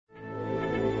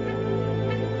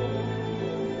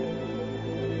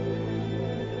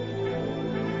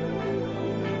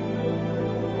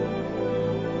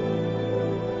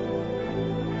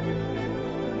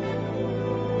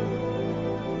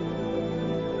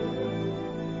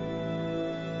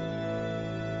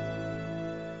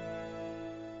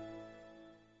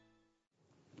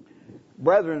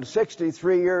Brethren,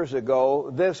 63 years ago,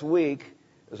 this week,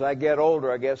 as I get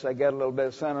older, I guess I get a little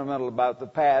bit sentimental about the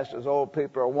past, as old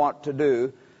people are wont to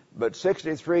do, but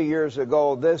 63 years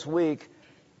ago, this week,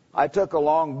 I took a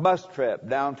long bus trip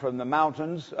down from the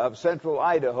mountains of central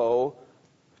Idaho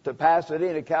to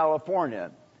Pasadena, California,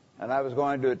 and I was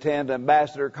going to attend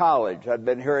Ambassador College. I'd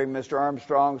been hearing Mr.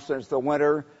 Armstrong since the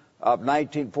winter of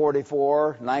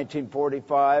 1944,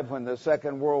 1945, when the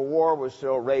Second World War was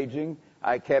still raging.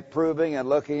 I kept proving and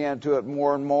looking into it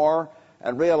more and more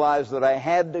and realized that I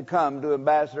had to come to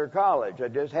Ambassador College. I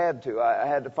just had to. I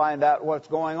had to find out what's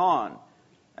going on.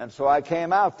 And so I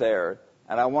came out there,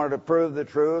 and I wanted to prove the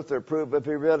truth or prove if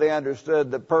he really understood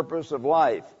the purpose of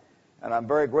life. And I'm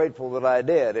very grateful that I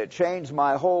did. It changed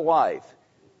my whole life,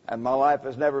 and my life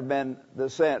has never been the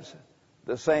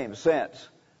same since.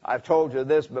 I've told you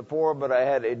this before, but I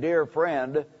had a dear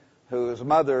friend whose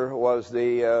mother was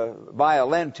the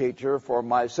violin teacher for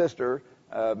my sister,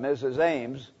 Mrs.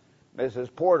 Ames,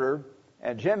 Mrs. Porter,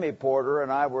 and Jimmy Porter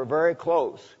and I were very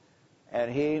close.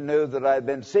 And he knew that I'd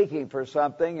been seeking for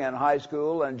something in high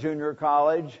school and junior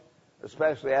college,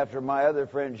 especially after my other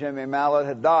friend Jimmy Mallett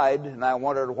had died, and I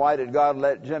wondered why did God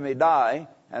let Jimmy die,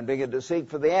 and began to seek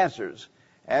for the answers.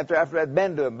 After I'd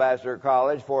been to Ambassador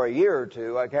College for a year or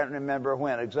two, I can't remember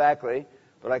when exactly,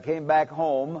 but I came back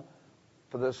home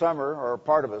for the summer, or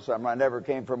part of the summer. I never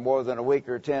came for more than a week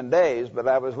or 10 days, but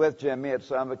I was with Jimmy at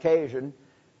some occasion.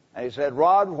 And he said,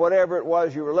 Rod, whatever it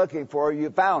was you were looking for, you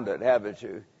found it, haven't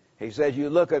you? He said, you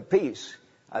look at peace.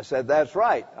 I said, that's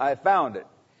right, I found it.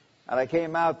 And I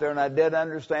came out there and I did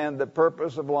understand the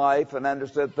purpose of life and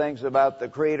understood things about the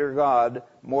Creator God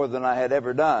more than I had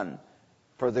ever done.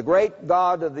 For the great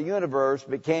God of the universe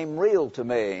became real to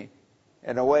me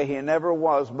in a way he never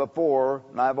was before,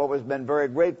 and I've always been very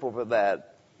grateful for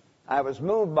that. I was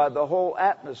moved by the whole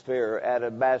atmosphere at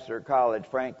Ambassador College,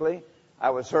 frankly.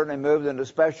 I was certainly moved in a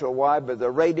special way by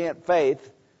the radiant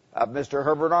faith of Mr.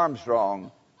 Herbert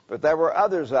Armstrong. But there were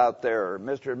others out there,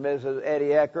 Mr. and Mrs.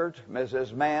 Eddie Eckert,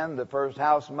 Mrs. Mann, the first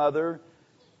house mother,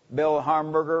 Bill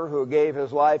Hamburger, who gave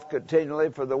his life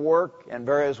continually for the work in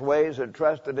various ways and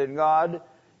trusted in God,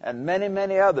 and many,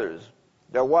 many others.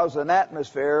 There was an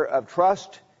atmosphere of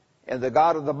trust in the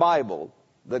God of the Bible,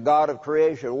 the God of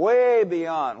creation, way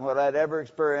beyond what I'd ever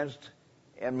experienced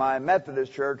in my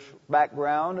Methodist church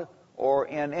background or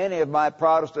in any of my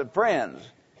Protestant friends.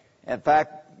 In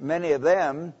fact, many of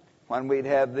them, when we'd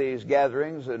have these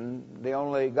gatherings, and the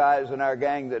only guys in our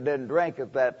gang that didn't drink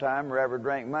at that time or ever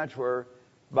drank much were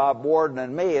Bob Warden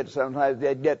and me, and sometimes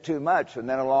they'd get too much, and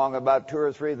then along about 2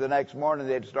 or 3 the next morning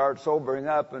they'd start sobering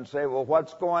up and say, well,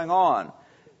 what's going on?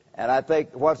 And I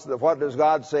think, what does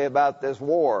God say about this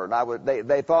war? And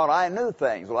they thought I knew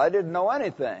things. Well, I didn't know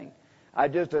anything. I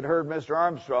just had heard Mr.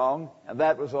 Armstrong, and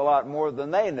that was a lot more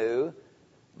than they knew,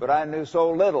 but I knew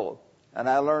so little, and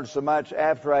I learned so much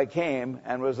after I came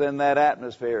and was in that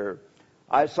atmosphere.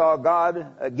 I saw God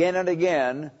again and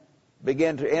again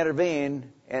begin to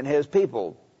intervene in His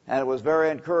people, and it was very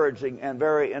encouraging and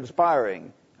very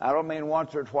inspiring. I don't mean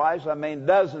once or twice, I mean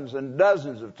dozens and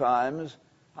dozens of times.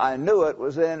 I knew it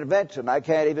was an intervention. I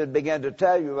can't even begin to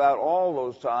tell you about all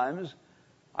those times.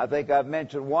 I think I've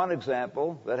mentioned one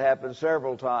example that happened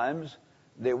several times.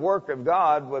 The work of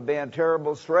God would be in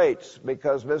terrible straits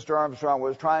because Mr. Armstrong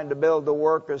was trying to build the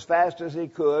work as fast as he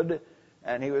could,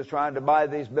 and he was trying to buy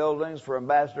these buildings for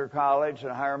Ambassador College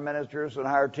and hire ministers and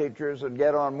hire teachers and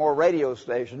get on more radio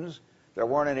stations. There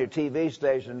weren't any TV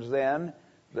stations then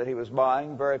that he was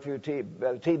buying. Very few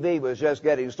TV was just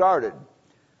getting started.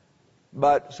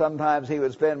 But sometimes he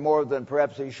would spend more than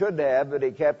perhaps he should have, but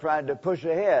he kept trying to push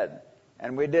ahead.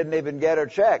 And we didn't even get our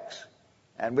checks.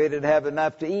 And we didn't have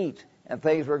enough to eat. And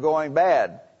things were going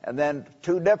bad. And then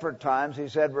 2 different times he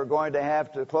said, we're going to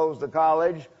have to close the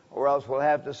college, or else we'll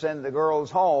have to send the girls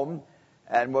home,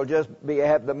 and we'll just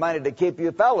have the money to keep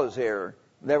you fellas here.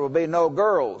 There will be no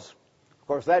girls. Of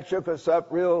course, that shook us up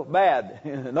real bad.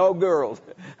 No girls.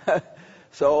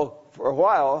 So for a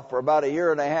while, for about 1.5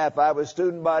 years, I was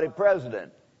student body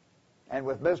president. And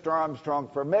with Mr. Armstrong's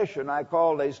permission, I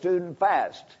called a student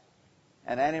fast.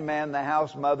 And Annie Mann, the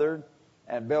house mother,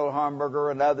 and Bill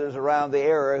Hamburger and others around the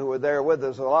area who were there with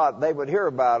us a lot, they would hear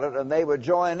about it and they would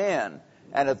join in.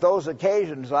 And at those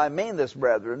occasions, I mean this,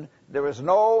 brethren, there was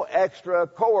no extra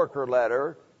coworker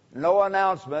letter, no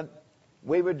announcement.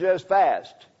 We would just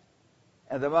fast.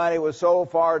 And the money was so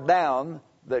far down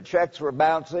that checks were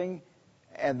bouncing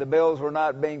and the bills were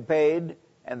not being paid,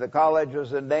 and the college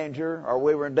was in danger, or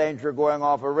we were in danger of going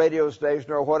off a radio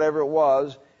station or whatever it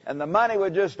was, and the money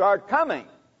would just start coming.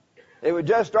 It would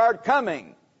just start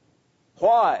coming.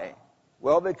 Why?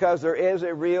 Well, because there is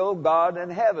a real God in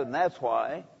heaven, that's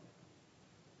why.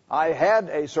 I had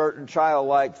a certain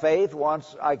childlike faith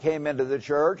once I came into the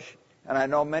church, and I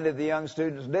know many of the young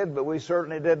students did, but we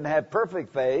certainly didn't have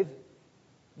perfect faith.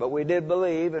 But we did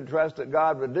believe and trust that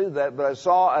God would do that. But I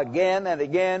saw again and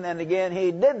again and again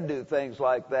He did do things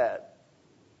like that.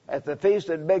 At the feast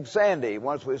at Big Sandy,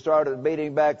 once we started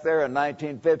meeting back there in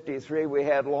 1953, we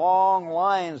had long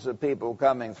lines of people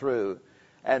coming through.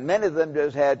 And many of them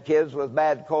just had kids with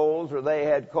bad colds, or they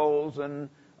had colds and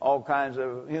all kinds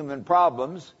of human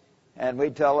problems. And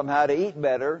we'd tell them how to eat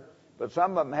better. But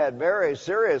some of them had very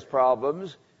serious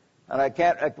problems. And I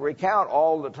can't recount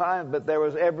all the time, but there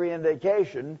was every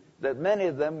indication that many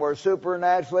of them were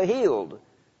supernaturally healed.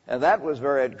 And that was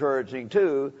very encouraging,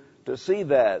 too, to see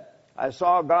that. I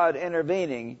saw God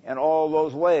intervening in all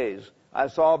those ways. I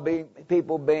saw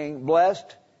people being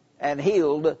blessed and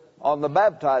healed on the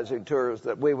baptizing tours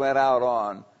that we went out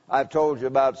on. I've told you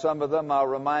about some of them. I'll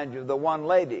remind you of the one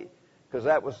lady, because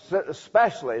that was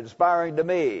especially inspiring to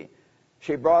me.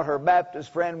 She brought her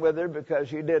Baptist friend with her because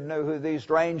she didn't know who these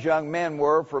strange young men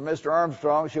were for Mr.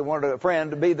 Armstrong. She wanted a friend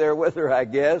to be there with her, I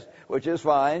guess, which is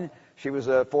fine. She was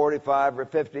a 45 or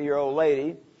 50-year-old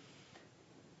lady,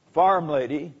 farm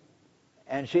lady,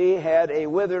 and she had a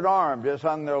withered arm just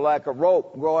hung there like a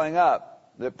rope growing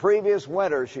up. The previous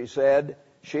winter, she said,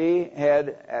 she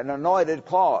had an anointed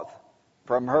cloth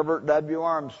from Herbert W.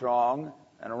 Armstrong,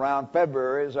 and around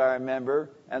February, as I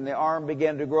remember, and the arm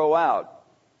began to grow out.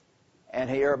 And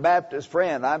her Baptist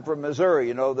friend, I'm from Missouri,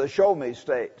 you know, the show me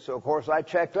state. So, of course, I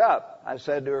checked up. I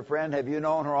said to her friend, have you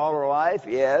known her all her life?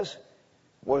 Yes.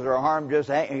 Was her arm just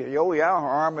hanging? Oh, yeah, her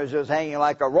arm was just hanging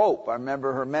like a rope. I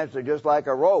remember her mentioning just like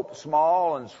a rope,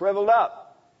 small and shriveled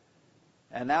up.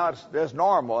 And now it's just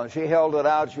normal. And she held it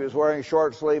out. She was wearing a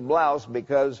short-sleeved blouse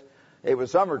because it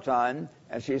was summertime.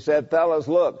 And she said, fellas,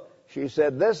 look. She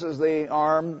said, this is the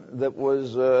arm that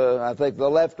was, I think the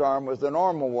left arm was the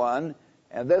normal one.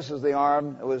 And this is the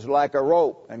arm that was like a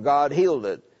rope, and God healed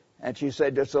it. And she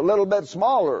said, just a little bit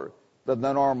smaller than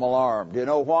the normal arm. Do you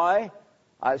know why?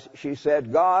 She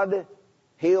said, God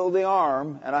healed the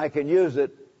arm, and I can use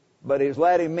it, but He's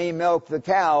letting me milk the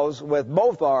cows with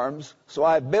both arms, so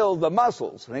I build the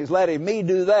muscles, and He's letting me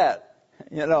do that.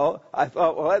 You know, I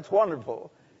thought, well, that's wonderful.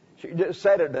 She just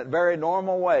said it in a very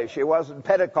normal way. She wasn't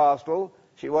Pentecostal.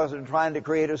 She wasn't trying to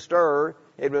create a stir.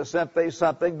 It was simply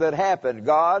something that happened.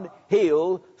 God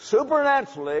healed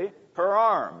supernaturally her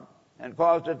arm and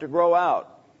caused it to grow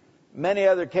out. Many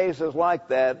other cases like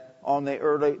that on the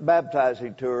early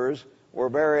baptizing tours were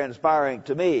very inspiring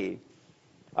to me.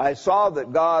 I saw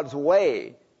that God's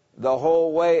way, the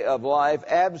whole way of life,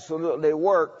 absolutely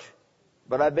worked,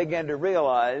 but I began to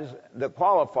realize the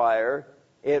qualifier,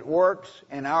 it works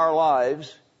in our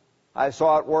lives. I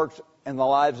saw it works in the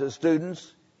lives of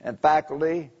students and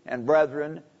faculty and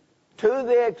brethren, to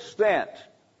the extent,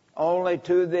 only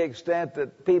to the extent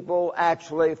that people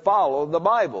actually follow the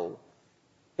Bible.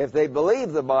 If they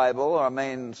believe the Bible, I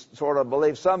mean, sort of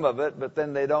believe some of it, but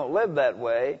then they don't live that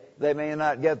way, they may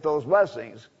not get those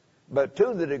blessings. But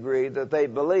to the degree that they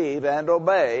believe and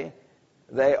obey,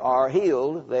 they are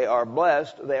healed, they are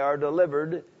blessed, they are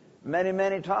delivered many,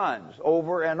 many times,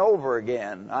 over and over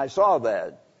again. I saw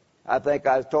that. I think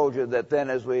I told you that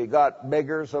then as we got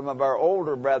bigger, some of our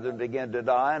older brethren began to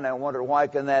die, and I wondered, why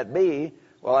can that be?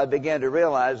 Well, I began to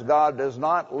realize God does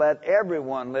not let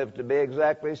everyone live to be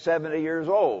exactly 70 years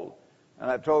old. And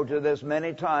I've told you this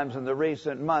many times in the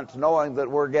recent months, knowing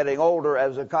that we're getting older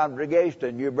as a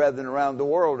congregation. You brethren around the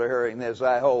world are hearing this,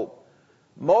 I hope.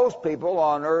 Most people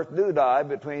on earth do die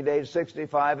between age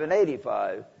 65 and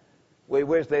 85. We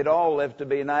wish they'd all live to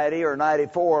be 90 or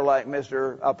 94 like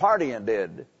Mr. Apartian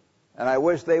did. And I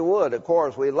wish they would. Of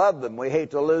course, we love them. We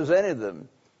hate to lose any of them.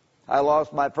 I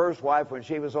lost my first wife when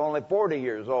she was only 40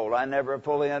 years old. I never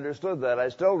fully understood that. I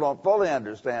still don't fully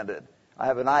understand it. I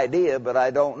have an idea, but I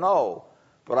don't know.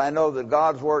 But I know that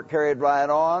God's work carried right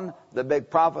on, the big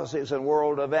prophecies and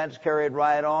world events carried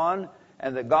right on,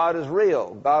 and that God is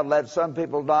real. God lets some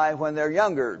people die when they're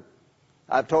younger.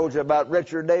 I've told you about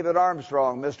Richard David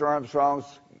Armstrong, Mr. Armstrong's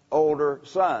older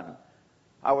son.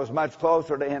 I was much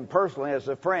closer to him personally as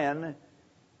a friend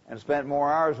and spent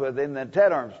more hours with him than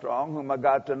Ted Armstrong, whom I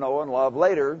got to know and love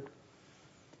later.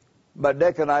 But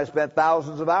Dick and I spent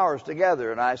thousands of hours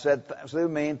together, and I said, "Do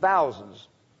mean thousands."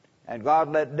 And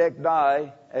God let Dick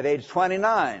die at age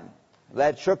 29.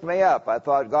 That shook me up. I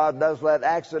thought God does let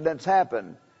accidents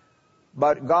happen.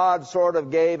 But God sort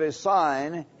of gave a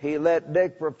sign. He let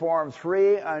Dick perform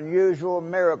 3 unusual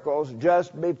miracles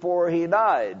just before he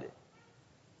died.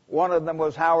 One of them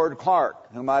was Howard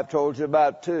Clark, whom I've told you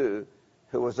about too,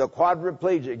 who was a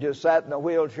quadriplegic, just sat in a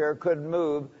wheelchair, couldn't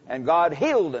move, and God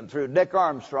healed him through Dick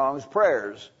Armstrong's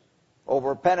prayers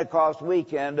over Pentecost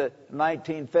weekend of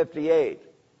 1958.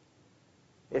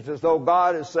 It's as though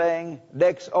God is saying,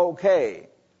 Dick's okay.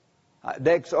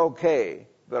 Dick's okay,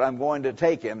 but I'm going to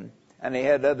take him. And he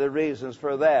had other reasons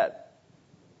for that.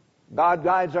 God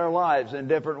guides our lives in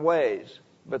different ways.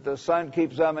 But the sun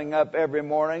keeps coming up every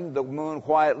morning. The moon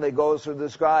quietly goes through the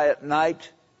sky at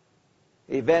night.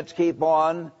 Events keep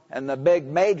on, and the big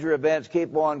major events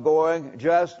keep on going,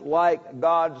 just like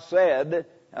God said.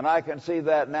 And I can see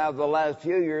that now the last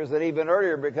few years, that even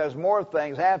earlier, because more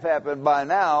things have happened by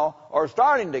now, or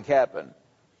starting to happen.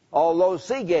 All those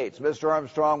sea gates Mr.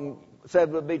 Armstrong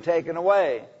said would be taken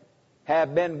away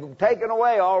have been taken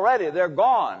away already. They're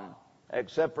gone,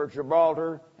 except for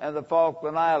Gibraltar and the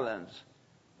Falkland Islands.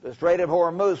 The Strait of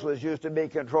Hormuz was used to be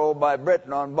controlled by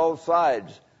Britain on both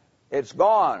sides. It's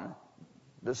gone.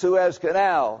 The Suez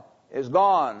Canal is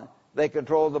gone. They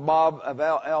control the Bab of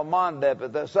El Mandeb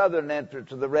at the southern entrance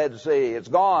to the Red Sea. It's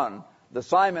gone. The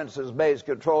Simonsen's base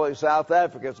controlling South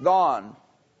Africa, it's gone.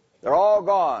 They're all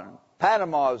gone.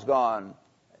 Panama's gone.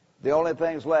 The only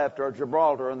things left are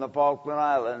Gibraltar and the Falkland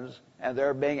Islands, and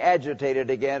they're being agitated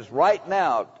against right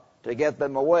now to get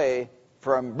them away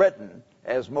from Britain,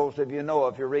 as most of you know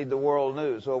if you read the world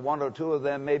news. So one or two of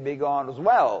them may be gone as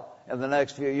well in the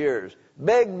next few years.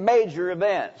 Big major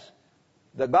events.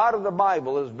 The God of the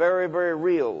Bible is very, very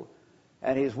real,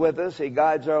 and He's with us. He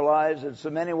guides our lives in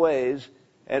so many ways.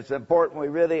 It's important we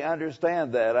really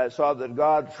understand that. I saw that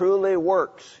God truly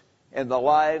works in the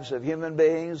lives of human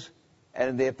beings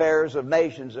and in the affairs of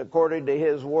nations according to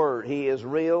His Word. He is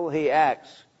real. He acts.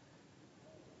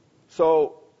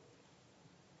 So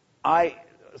I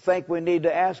think we need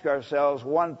to ask ourselves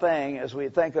one thing as we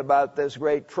think about this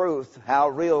great truth, how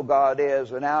real God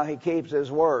is and how He keeps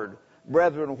His Word.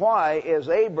 Brethren, why is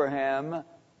Abraham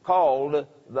called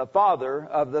the father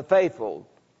of the faithful?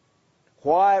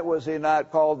 Why was he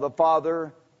not called the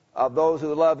father of those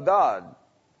who love God?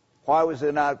 Why was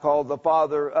he not called the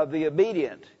father of the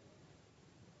obedient?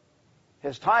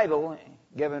 His title,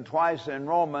 given twice in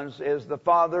Romans, is the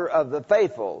father of the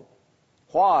faithful.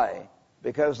 Why?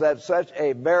 Because that's such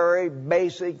a very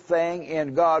basic thing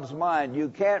in God's mind. You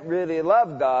can't really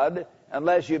love God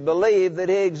unless you believe that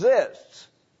He exists.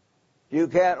 You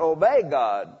can't obey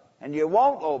God, and you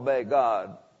won't obey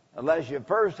God unless you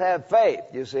first have faith,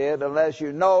 you see it, unless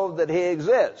you know that He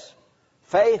exists.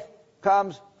 Faith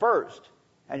comes first,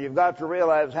 and you've got to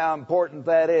realize how important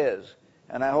that is.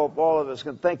 And I hope all of us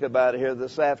can think about it here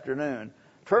this afternoon.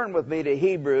 Turn with me to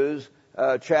Hebrews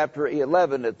chapter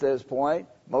 11 at this point.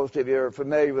 Most of you are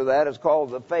familiar with that. It's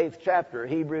called the faith chapter,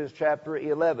 Hebrews chapter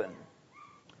 11.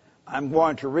 I'm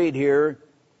going to read here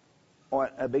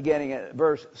beginning at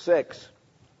verse 6.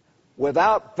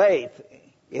 Without faith,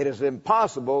 it is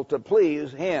impossible to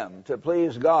please Him, to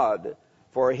please God.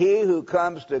 For he who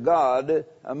comes to God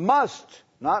must,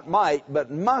 not might, but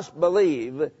must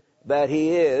believe that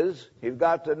He is. You've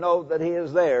got to know that He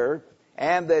is there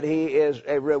and that He is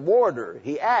a rewarder.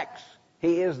 He acts.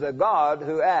 He is the God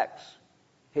who acts.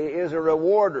 He is a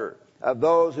rewarder of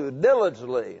those who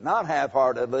diligently, not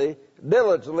half-heartedly,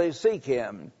 diligently seek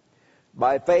Him.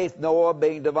 By faith, Noah,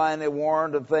 being divinely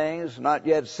warned of things not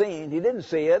yet seen, he didn't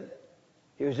see it.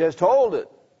 He was just told it.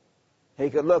 He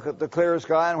could look at the clear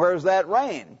sky and where's that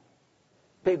rain?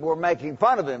 People were making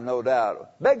fun of him, no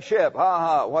doubt. Big ship, ha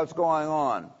ha, what's going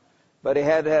on? But he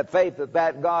had to have faith that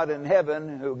that God in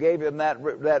heaven who gave him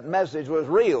that message was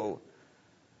real.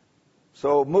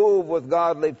 So move with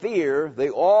godly fear,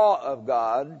 the awe of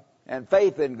God, and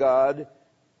faith in God.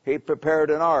 He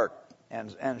prepared an ark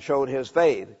and showed his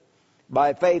faith.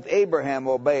 By faith, Abraham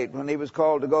obeyed when he was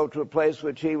called to go to a place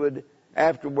which he would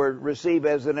afterward receive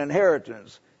as an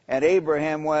inheritance. And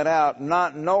Abraham went out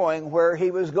not knowing where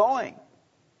he was going.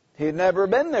 He'd never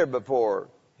been there before.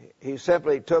 He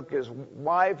simply took his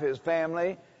wife, his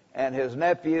family, and his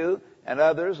nephew and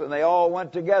others, and they all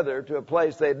went together to a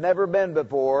place they'd never been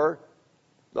before,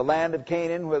 the land of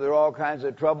Canaan, where there were all kinds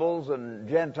of troubles and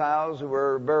Gentiles who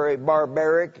were very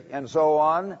barbaric and so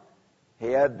on. He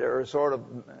had her sort of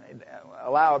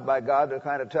allowed by God to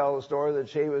kind of tell the story that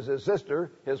she was his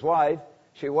sister, his wife.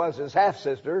 She was his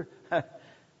half-sister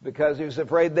because he was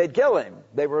afraid they'd kill him.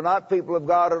 They were not people of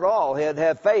God at all. He had to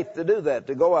have faith to do that,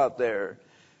 to go out there.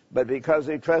 But because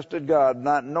he trusted God,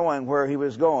 not knowing where he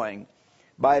was going,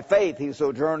 by faith he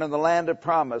sojourned in the land of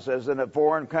promise, as in a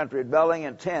foreign country, dwelling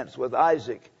in tents with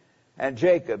Isaac and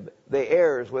Jacob, the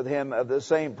heirs with him of the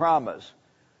same promise.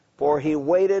 For he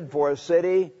waited for a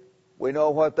city. We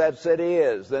know what that city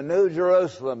is, the New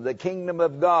Jerusalem, the kingdom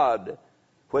of God,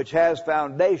 which has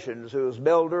foundations, whose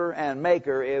builder and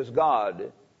maker is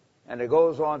God. And it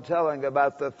goes on telling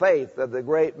about the faith of the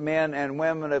great men and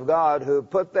women of God who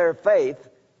put their faith,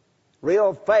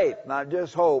 real faith, not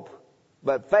just hope,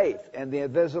 but faith in the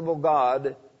invisible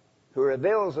God who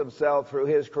reveals himself through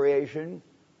his creation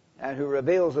and who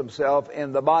reveals himself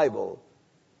in the Bible.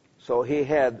 So he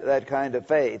had that kind of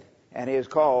faith, and he is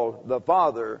called the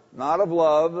Father, not of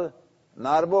love,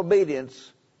 not of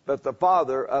obedience, but the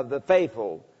Father of the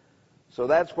faithful. So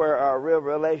that's where our real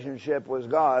relationship with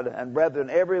God. And brethren,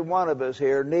 every one of us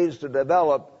here needs to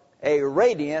develop a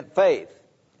radiant faith,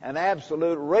 an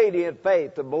absolute radiant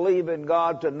faith, to believe in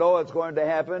God, to know it's going to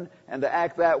happen, and to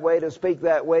act that way, to speak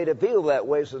that way, to feel that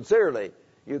way sincerely.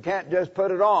 You can't just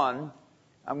put it on.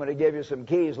 I'm going to give you some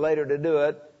keys later to do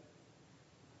it.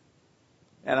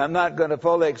 And I'm not going to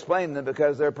fully explain them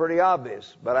because they're pretty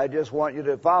obvious. But I just want you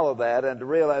to follow that and to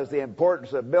realize the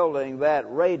importance of building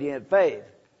that radiant faith.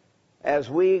 As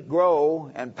we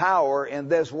grow in power in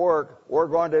this work, we're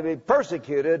going to be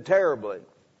persecuted terribly.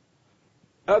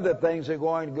 Other things are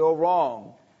going to go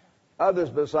wrong.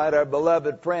 Others beside our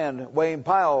beloved friend Wayne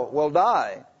Powell will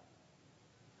die.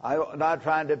 I'm not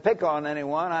trying to pick on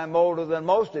anyone. I'm older than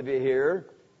most of you here,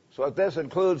 so this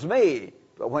includes me.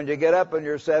 But when you get up in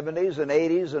your 70s and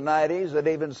 80s and 90s and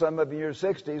even some of you in your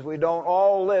 60s, we don't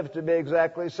all live to be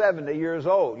exactly 70 years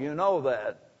old. You know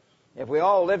that. If we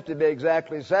all lived to be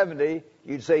exactly 70,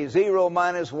 you'd say 0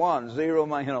 minus 1, 0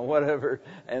 minus, whatever,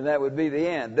 and that would be the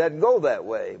end. Doesn't go that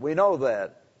way. We know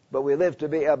that. But we live to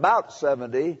be about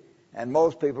 70, and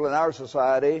most people in our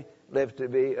society live to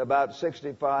be about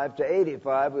 65 to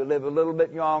 85. We live a little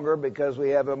bit younger because we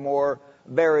have a more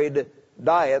varied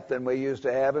diet than we used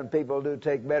to have, and people do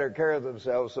take better care of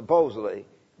themselves, supposedly.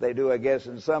 They do, I guess,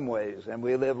 in some ways. And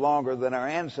we live longer than our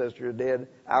ancestors did,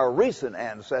 our recent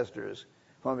ancestors.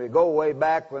 When we go way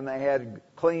back when they had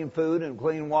clean food and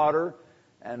clean water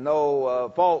and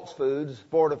no false foods,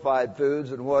 fortified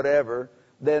foods and whatever,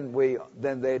 then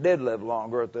they did live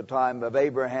longer at the time of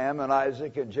Abraham and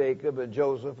Isaac and Jacob and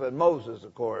Joseph and Moses,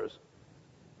 of course.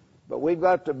 But we've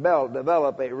got to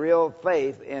develop a real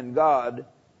faith in God,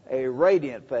 a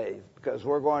radiant faith, because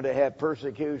we're going to have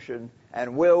persecution.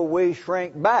 And will we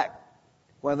shrink back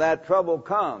when that trouble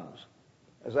comes?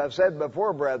 As I've said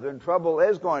before, brethren, trouble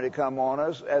is going to come on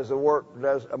us as the work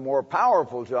does a more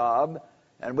powerful job,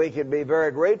 and we can be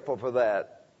very grateful for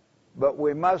that. But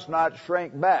we must not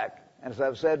shrink back. As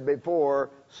I've said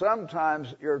before,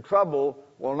 sometimes your trouble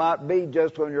will not be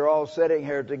just when you're all sitting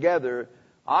here together.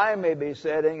 I may be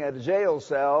sitting at a jail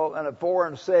cell in a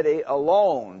foreign city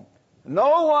alone.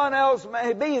 No one else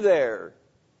may be there.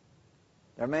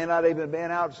 There may not even be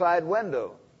an outside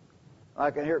window.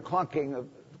 I can hear clunking of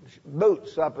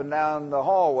boots up and down the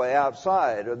hallway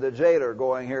outside, or the jailer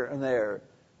going here and there.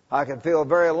 I can feel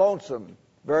very lonesome,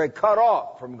 very cut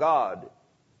off from God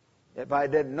if I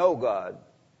didn't know God.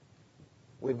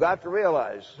 We've got to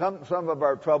realize some of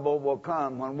our trouble will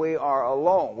come when we are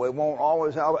alone. We won't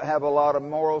always have a lot of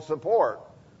moral support.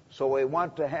 So we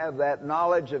want to have that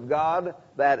knowledge of God,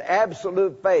 that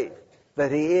absolute faith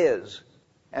that He is,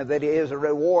 and that He is a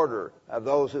rewarder of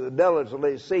those who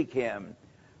diligently seek Him.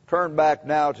 Turn back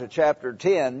now to chapter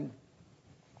 10,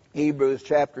 Hebrews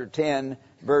chapter 10,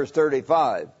 verse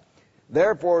 35.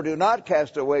 Therefore do not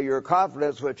cast away your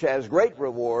confidence, which has great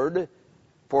reward,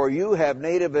 for you have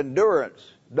need of endurance.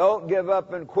 Don't give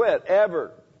up and quit,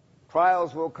 ever.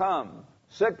 Trials will come.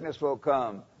 Sickness will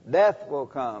come. Death will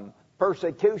come.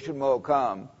 Persecution will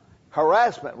come.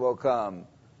 Harassment will come.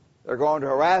 They're going to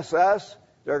harass us.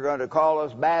 They're going to call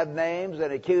us bad names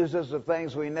and accuse us of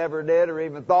things we never did or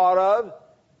even thought of.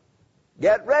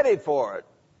 Get ready for it.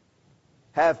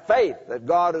 Have faith that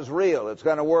God is real. It's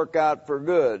going to work out for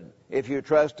good if you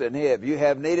trust in Him. You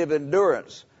have need of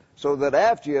endurance, so that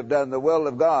after you have done the will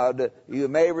of God, you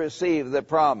may receive the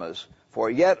promise.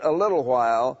 For yet a little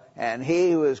while, and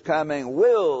He who is coming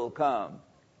will come.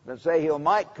 Don't say He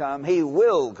might come. He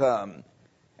will come,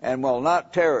 and will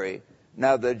not tarry.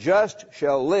 Now the just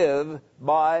shall live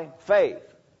by faith.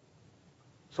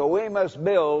 So we must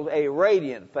build a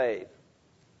radiant faith,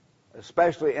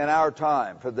 especially in our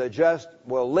time, for the just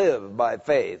will live by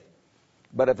faith.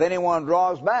 But if anyone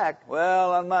draws back,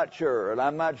 well, I'm not sure, and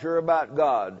I'm not sure about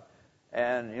God.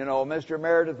 And, Mr.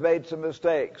 Meredith made some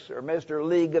mistakes, or Mr.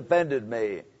 League offended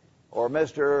me, or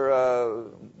Mr.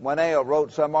 Winnail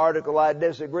wrote some article I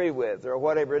disagree with, or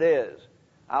whatever it is.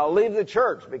 I'll leave the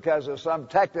church because of some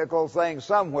technical thing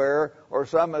somewhere, or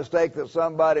some mistake that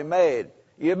somebody made.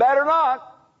 You better not.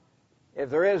 If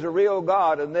there is a real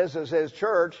God and this is His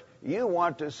church, you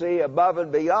want to see above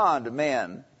and beyond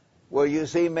men. Will you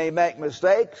see me make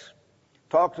mistakes?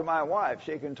 Talk to my wife.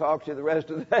 She can talk to you the rest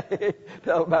of the day.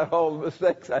 Tell about all the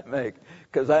mistakes I make.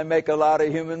 Because I make a lot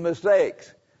of human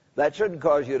mistakes. That shouldn't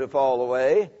cause you to fall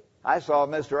away. I saw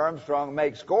Mr. Armstrong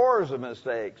make scores of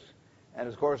mistakes. And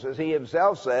of course, as he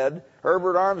himself said,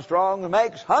 Herbert Armstrong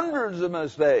makes hundreds of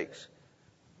mistakes.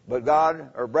 But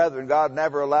God, or brethren, God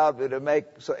never allowed me to make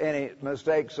any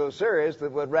mistakes so serious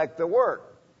that would wreck the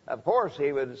work. Of course,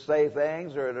 he would say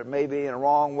things, or it may be in a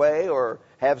wrong way, or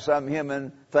have some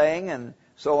human thing, and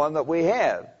so on that we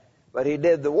have. But he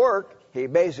did the work. He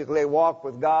basically walked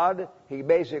with God. He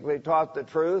basically taught the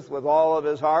truth with all of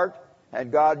his heart,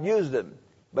 and God used him.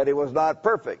 But he was not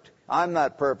perfect. I'm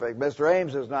not perfect. Mr.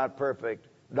 Ames is not perfect.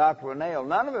 Dr. Renale,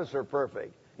 none of us are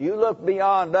perfect. You look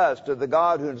beyond us to the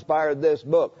God who inspired this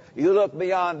book. You look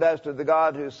beyond us to the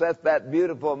God who set that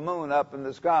beautiful moon up in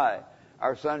the sky.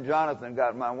 Our son Jonathan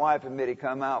got my wife and me to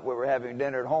come out. We were having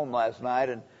dinner at home last night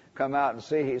and come out and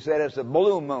see. He said it's a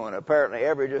blue moon. Apparently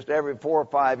every 4 or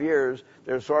 5 years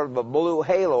there's sort of a blue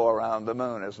halo around the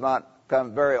moon. It's not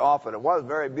come very often. It was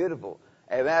very beautiful.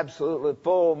 An absolutely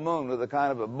full moon with a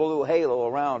kind of a blue halo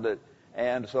around it.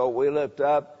 And so we looked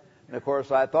up, and of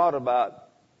course I thought about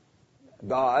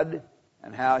God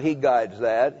and how he guides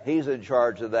that. He's in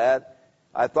charge of that.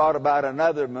 I thought about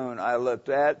another moon I looked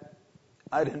at.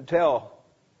 I didn't tell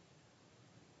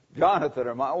Jonathan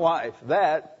or my wife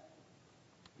that,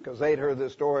 because they'd heard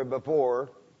this story before.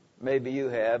 Maybe you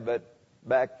have, but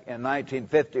back in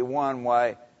 1951,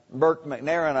 why Burke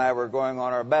McNair and I were going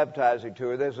on our baptizing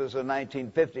tour. This was in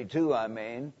 1952, I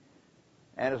mean.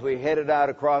 And as we headed out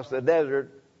across the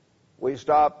desert, we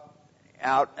stopped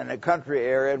out in a country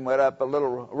area and went up a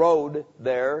little road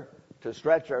there to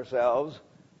stretch ourselves.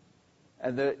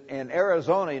 And in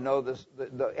Arizona, you know,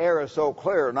 the air is so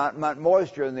clear, not much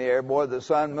moisture in the air. Boy, the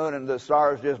sun, moon, and the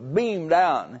stars just beamed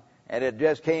down. And it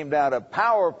just came down, a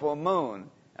powerful moon.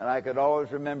 And I could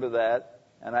always remember that.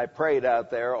 And I prayed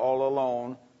out there all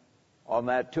alone on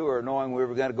that tour, knowing we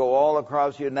were going to go all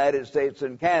across the United States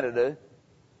and Canada.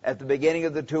 At the beginning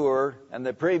of the tour and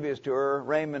the previous tour,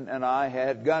 Raymond and I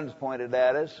had guns pointed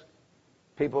at us.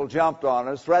 People jumped on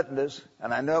us, threatened us,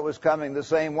 and I knew it was coming the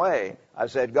same way. I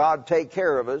said, God, take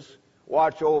care of us,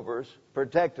 watch over us,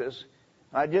 protect us.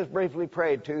 And I just briefly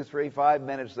prayed 2, 3, 5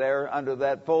 minutes there under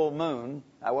that full moon.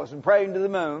 I wasn't praying to the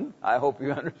moon. I hope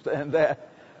you understand that.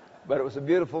 But it was a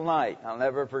beautiful night. I'll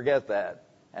never forget that.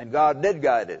 And God did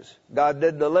guide us. God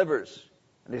did deliver us.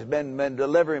 And He's been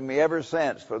delivering me ever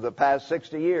since for the past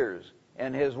 60 years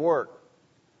in His work.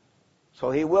 So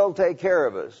He will take care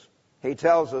of us. He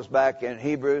tells us back in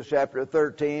Hebrews chapter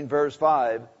 13, verse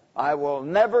 5, I will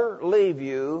never leave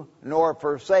you nor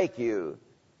forsake you.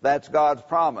 That's God's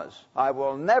promise. I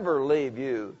will never leave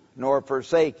you nor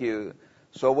forsake you.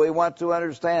 So we want to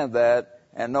understand that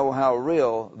and know how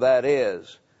real that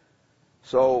is.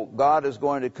 So God is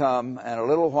going to come in a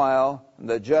little while, and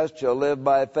the just shall live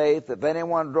by faith. If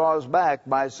anyone draws back,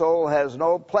 my soul has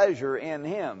no pleasure in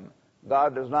him.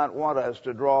 God does not want us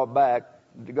to draw back.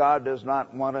 God does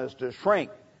not want us to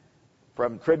shrink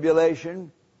from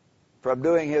tribulation, from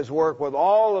doing His work with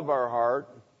all of our heart,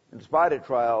 in spite of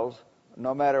trials,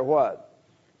 no matter what.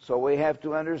 So we have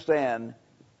to understand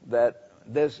that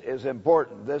this is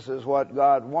important. This is what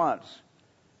God wants.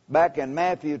 Back in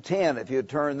Matthew 10, if you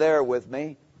turn there with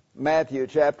me, Matthew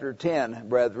chapter 10,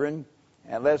 brethren,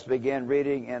 and let's begin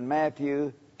reading in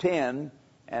Matthew 10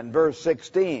 and verse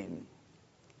 16.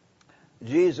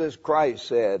 Jesus Christ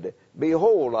said,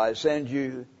 Behold, I send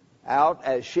you out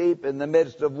as sheep in the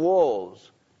midst of wolves.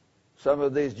 Some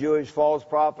of these Jewish false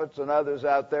prophets and others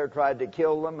out there tried to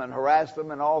kill them and harass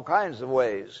them in all kinds of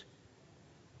ways.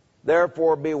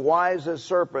 Therefore be wise as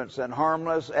serpents and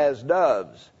harmless as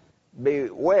doves.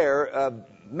 Beware of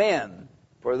men,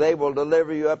 for they will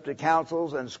deliver you up to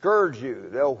councils and scourge you.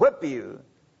 They'll whip you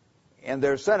in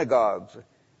their synagogues,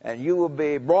 and you will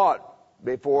be brought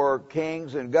before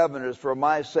kings and governors for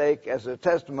my sake as a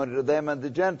testimony to them and the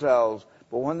Gentiles.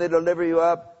 But when they deliver you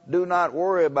up, do not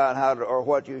worry about how to, or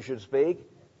what you should speak.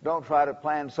 Don't try to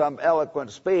plan some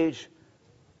eloquent speech.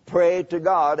 Pray to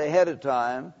God ahead of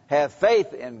time. Have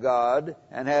faith in God,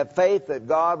 and have faith that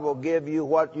God will give you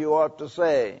what you ought to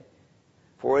say.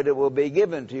 For it will be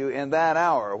given to you in that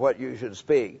hour what you should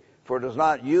speak. For it is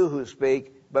not you who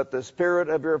speak, but the Spirit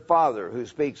of your Father who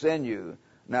speaks in you.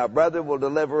 Now brother will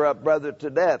deliver up brother to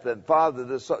death, and father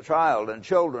the child, and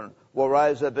children will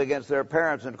rise up against their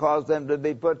parents and cause them to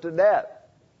be put to death.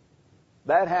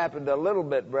 That happened a little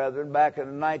bit, brethren, back in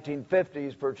the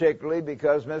 1950s particularly,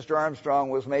 because Mr.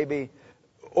 Armstrong was maybe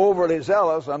overly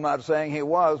zealous. I'm not saying he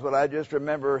was, but I just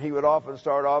remember he would often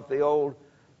start off the old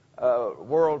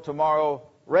World Tomorrow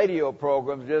radio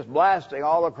programs just blasting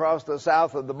all across the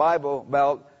south of the Bible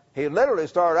Belt. He literally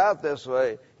started out this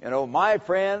way, my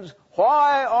friends,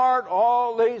 why aren't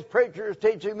all these preachers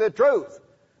teaching the truth?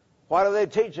 Why do they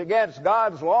teach against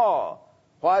God's law?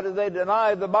 Why do they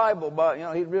deny the Bible? But,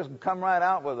 he'd just come right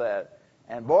out with that.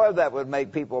 And boy, that would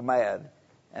make people mad.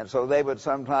 And so they would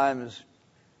sometimes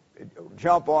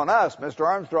jump on us. Mr.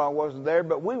 Armstrong wasn't there,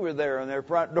 but we were there on their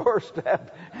front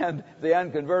doorstep. And the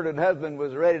unconverted husband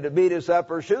was ready to beat us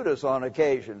up or shoot us on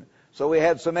occasion. So we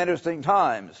had some interesting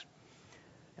times.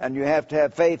 And you have to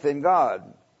have faith in God.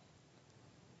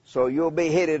 So you'll be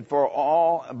hated for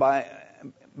all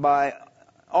by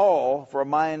all for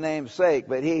my name's sake,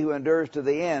 but he who endures to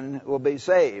the end will be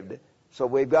saved. So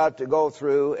we've got to go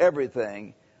through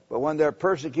everything. But when they're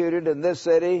persecuted in this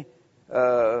city,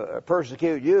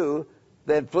 persecute you,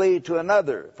 then flee to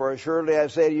another. For assuredly I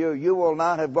say to you, you will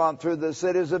not have gone through the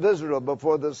cities of Israel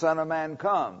before the Son of Man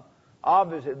come.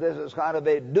 Obviously, this is kind of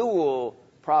a dual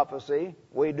prophecy.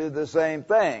 We do the same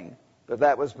thing. But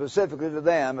that was specifically to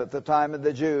them at the time of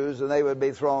the Jews, and they would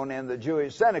be thrown in the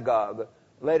Jewish synagogue.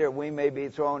 Later, we may be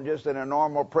thrown just in a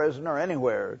normal prison or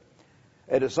anywhere.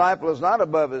 A disciple is not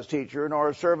above his teacher, nor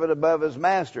a servant above his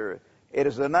master. It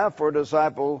is enough for a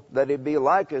disciple that he be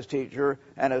like his teacher,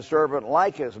 and a servant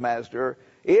like his master.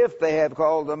 If they have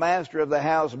called the master of the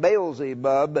house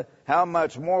Beelzebub, how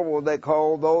much more will they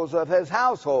call those of his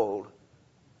household?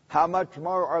 How much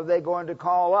more are they going to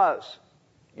call us,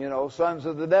 sons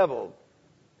of the devil?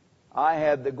 I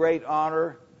had the great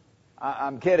honor,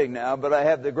 I'm kidding now, but I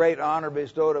had the great honor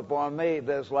bestowed upon me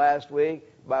this last week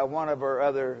by one of our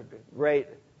other great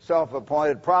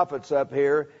self-appointed prophets up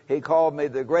here. He called me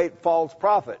the great false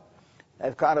prophet.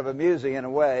 That's kind of amusing in a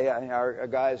way. Our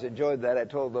guys enjoyed that. I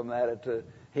told them that.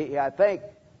 I think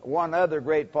one other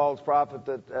great false prophet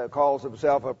that calls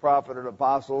himself a prophet and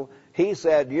apostle, he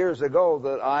said years ago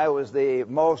that I was the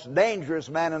most dangerous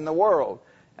man in the world.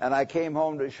 And I came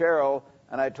home to Cheryl,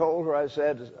 and I told her, I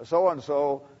said,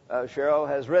 so-and-so, Cheryl,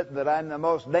 has written that I'm the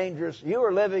most dangerous. You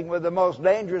are living with the most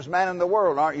dangerous man in the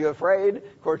world. Aren't you afraid?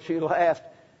 Of course, she laughed.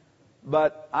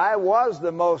 But I was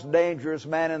the most dangerous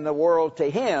man in the world to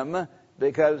him,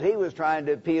 because he was trying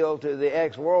to appeal to the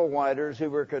ex-worldwiders who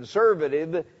were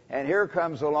conservative, and here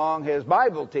comes along his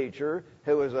Bible teacher,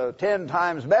 who was 10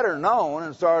 times better known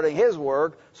and starting his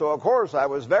work, so of course I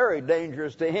was very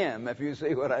dangerous to him, if you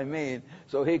see what I mean.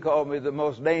 So he called me the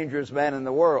most dangerous man in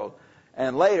the world.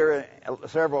 And later,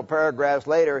 several paragraphs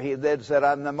later, he then said,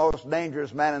 I'm the most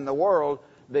dangerous man in the world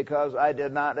because I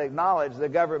did not acknowledge the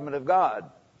government of God.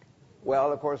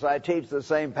 Well, of course, I teach the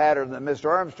same pattern that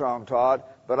Mr. Armstrong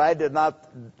taught, but I did not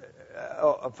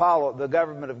follow the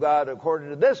government of God according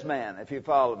to this man, if you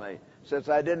follow me. Since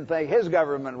I didn't think his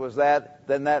government was that,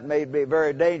 then that made me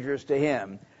very dangerous to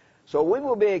him. So we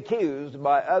will be accused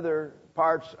by other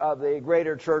parts of the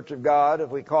greater church of God, if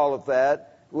we call it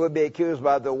that. We'll be accused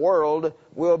by the world.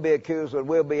 We'll be accused and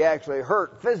we'll be actually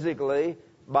hurt physically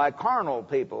by carnal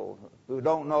people who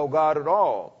don't know God at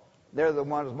all. They're the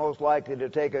ones most likely to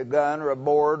take a gun or a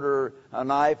board or a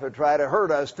knife and try to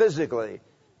hurt us physically.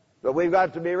 But we've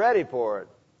got to be ready for it.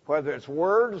 Whether it's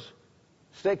words,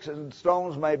 sticks and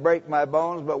stones may break my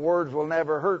bones, but words will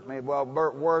never hurt me. Well,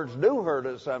 words do hurt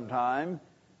us sometime.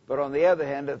 But on the other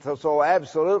hand, it's so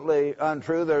absolutely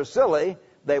untrue, they're silly,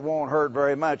 they won't hurt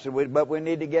very much. But we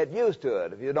need to get used to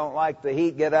it. If you don't like the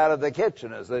heat, get out of the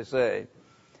kitchen, as they say.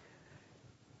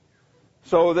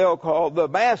 So they'll call the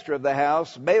master of the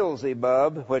house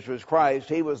Beelzebub, which was Christ.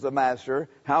 He was the master.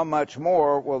 How much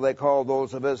more will they call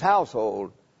those of his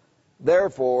household?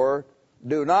 Therefore,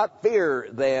 do not fear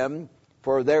them,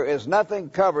 for there is nothing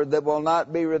covered that will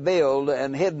not be revealed,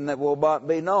 and hidden that will not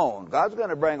be known. God's going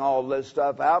to bring all this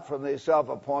stuff out from these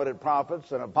self-appointed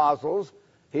prophets and apostles.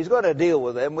 He's going to deal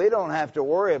with them. We don't have to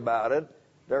worry about it.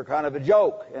 They're kind of a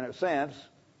joke, in a sense.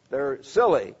 They're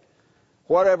silly.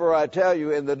 Whatever I tell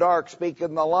you in the dark, speak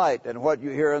in the light, and what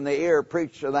you hear in the ear,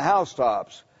 preach in the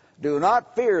housetops. Do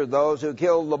not fear those who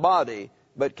kill the body,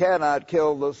 but cannot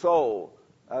kill the soul.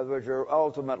 In other words, your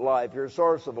ultimate life, your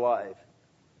source of life.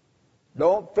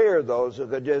 Don't fear those who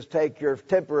could just take your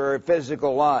temporary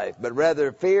physical life, but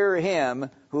rather fear him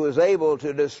who is able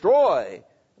to destroy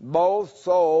both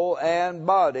soul and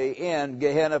body in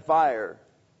Gehenna fire.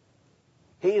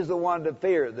 He's the one to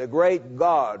fear, the great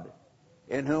God,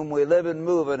 in whom we live and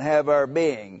move and have our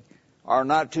being. Are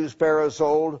not 2 sparrows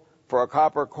sold for a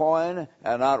copper coin,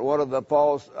 and not one of them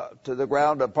falls to the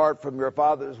ground apart from your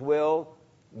Father's will?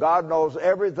 God knows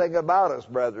everything about us,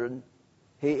 brethren.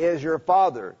 He is your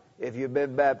Father if you've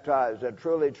been baptized and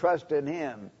truly trust in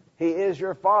him. He is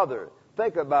your Father.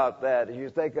 Think about that as you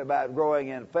think about growing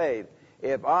in faith.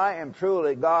 If I am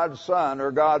truly God's son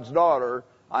or God's daughter,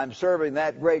 I'm serving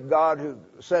that great God who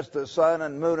sets the sun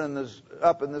and moon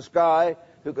up in the sky,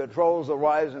 who controls the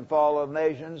rise and fall of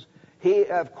nations.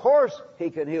 Of course, He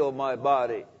can heal my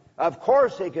body. Of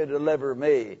course, He can deliver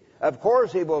me. Of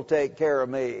course, He will take care of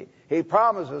me. He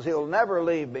promises He'll never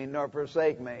leave me nor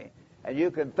forsake me. And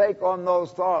you can think on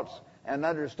those thoughts and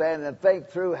understand and think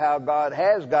through how God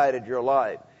has guided your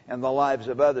life and the lives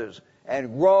of others.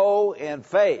 And grow in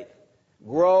faith.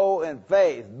 Grow in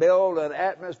faith. Build an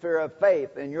atmosphere of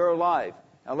faith in your life.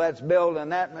 And let's build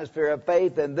an atmosphere of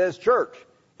faith in this church.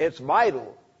 It's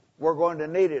vital. We're going to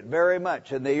need it very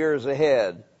much in the years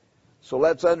ahead. So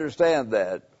let's understand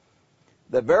that.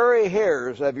 The very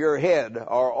hairs of your head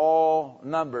are all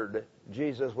numbered,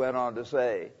 Jesus went on to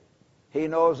say. He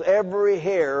knows every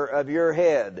hair of your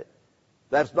head.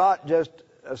 That's not just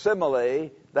a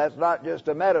simile. That's not just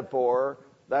a metaphor.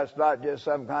 That's not just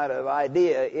some kind of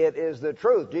idea. It is the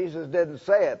truth. Jesus didn't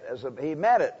say it. He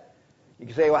meant it. You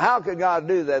can say, well, how could God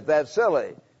do that? That's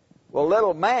silly. Well,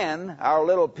 little man, our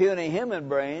little puny human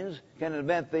brains, can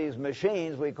invent these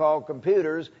machines we call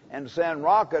computers and send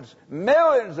rockets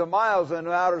millions of miles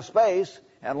into outer space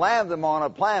and land them on a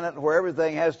planet where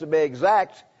everything has to be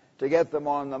exact to get them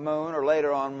on the moon or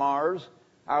later on Mars.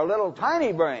 Our little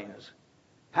tiny brains.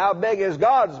 How big is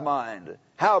God's mind?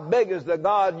 How big is the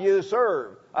God you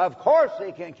serve? Of course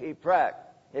He can keep track,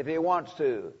 if He wants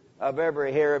to, of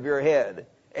every hair of your head,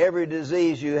 every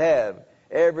disease you have,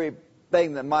 every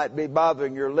thing that might be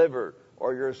bothering your liver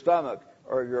or your stomach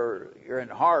or your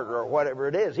heart or whatever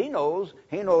it is. He knows.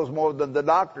 He knows more than the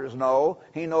doctors know.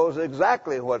 He knows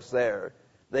exactly what's there.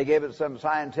 They give it some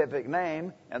scientific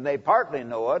name, and they partly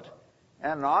know it.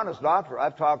 And an honest doctor,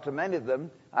 I've talked to many of them.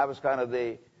 I was kind of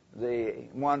the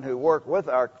one who worked with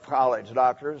our college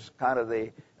doctors, kind of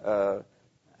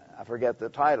I forget the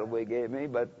title we gave me,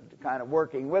 but kind of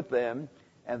working with them.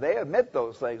 And they admit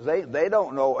those things. They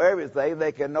don't know everything.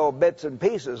 They can know bits and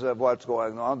pieces of what's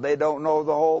going on. They don't know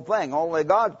the whole thing. Only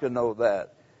God can know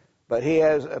that. But He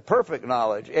has a perfect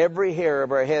knowledge. Every hair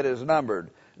of our head is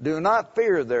numbered. Do not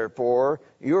fear, therefore.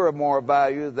 You are more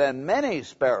value than many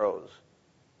sparrows.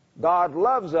 God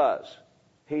loves us.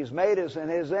 He's made us in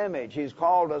His image. He's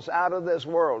called us out of this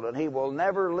world, and He will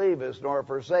never leave us nor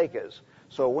forsake us.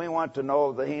 So we want to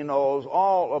know that He knows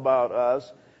all about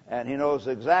us, and He knows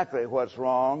exactly what's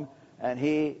wrong, and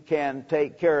He can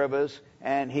take care of us,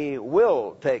 and He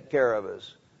will take care of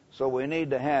us. So we need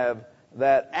to have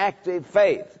that active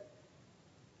faith.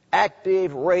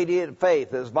 Active, radiant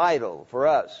faith is vital for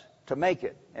us to make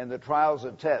it in the trials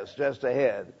and tests just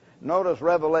ahead. Notice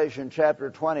Revelation chapter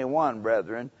 21,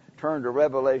 brethren. Turn to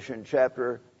Revelation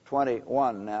chapter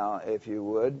 21 now, if you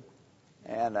would.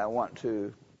 And I want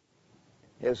to,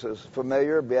 this is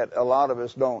familiar, but a lot of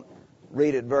us don't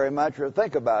read it very much or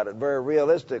think about it very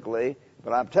realistically.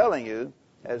 But I'm telling you,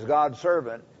 as God's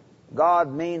servant,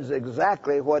 God means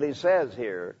exactly what He says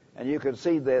here. And you can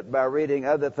see that by reading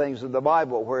other things in the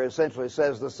Bible where it essentially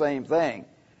says the same thing.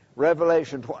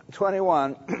 Revelation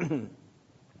 21,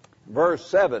 verse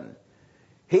 7.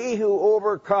 He who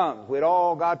overcomes, we'd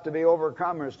all got to be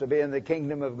overcomers to be in the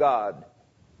kingdom of God.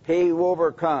 He who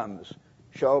overcomes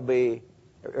shall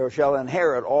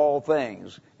inherit all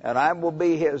things. And I will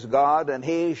be his God, and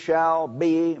he shall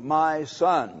be my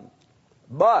son.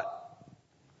 But,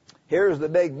 here's the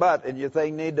big but, and you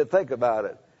need to think about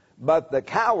it. But the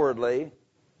cowardly,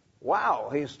 wow,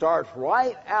 he starts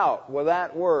right out with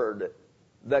that word.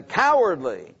 The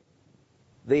cowardly,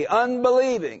 the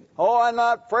unbelieving. Oh, I'm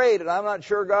not afraid, and I'm not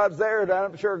sure God's there, and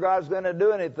I'm not sure God's going to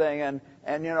do anything,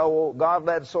 and you know, God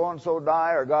let so-and-so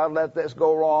die, or God let this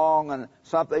go wrong, and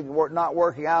something not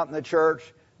working out in the church.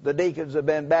 The deacons have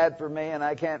been bad for me, and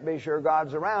I can't be sure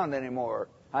God's around anymore.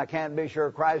 I can't be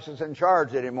sure Christ is in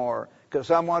charge anymore, because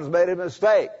someone's made a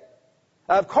mistake.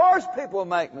 Of course people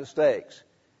make mistakes.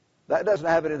 That doesn't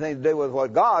have anything to do with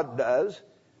what God does,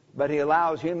 but He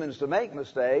allows humans to make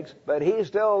mistakes, but He's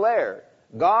still there.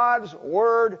 God's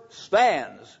Word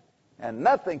stands, and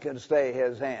nothing can stay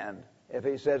His hand. If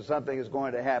He said something is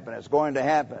going to happen, it's going to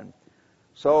happen.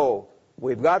 So,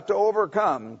 we've got to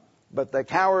overcome, but the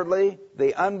cowardly,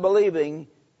 the unbelieving,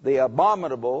 the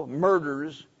abominable,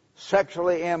 murderers,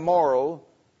 sexually immoral,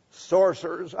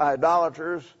 sorcerers,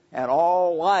 idolaters, and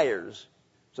all liars.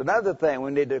 It's another thing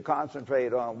we need to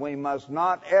concentrate on. We must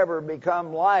not ever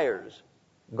become liars.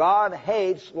 God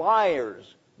hates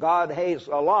liars. God hates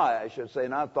a lie, I should say,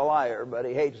 not the liar, but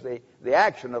He hates the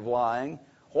action of lying.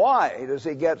 Why does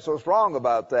He get so strong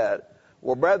about that?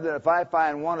 Well, brethren, if I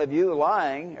find one of you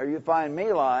lying, or you find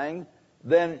me lying,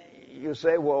 then you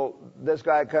say, well, this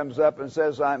guy comes up and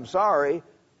says, I'm sorry.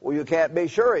 Well, you can't be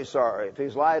sure he's sorry. If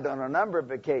he's lied on a number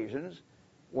of occasions,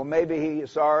 well, maybe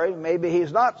he's sorry, maybe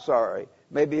he's not sorry.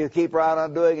 Maybe you keep right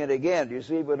on doing it again. Do you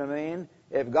see what I mean?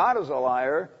 If God is a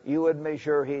liar, you wouldn't be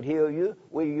sure he'd heal you.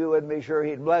 You wouldn't be sure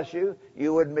he'd bless you.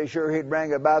 You wouldn't be sure he'd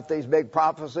bring about these big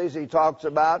prophecies he talks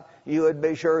about. You wouldn't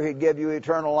be sure he'd give you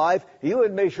eternal life. You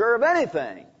wouldn't be sure of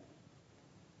anything.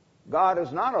 God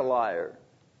is not a liar.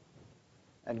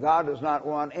 And God does not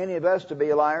want any of us to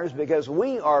be liars, because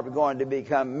we are going to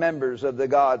become members of the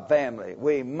God family.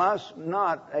 We must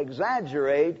not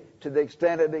exaggerate to the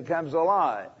extent it becomes a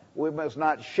lie. We must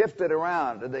not shift it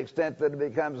around to the extent that it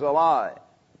becomes a lie.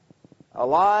 A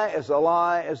lie is a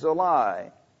lie is a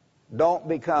lie. Don't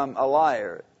become a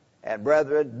liar. And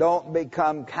brethren, don't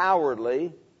become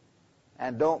cowardly,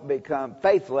 and don't become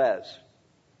faithless.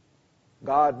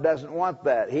 God doesn't want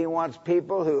that. He wants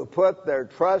people who put their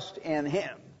trust in Him.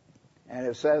 And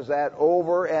it says that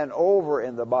over and over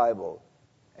in the Bible,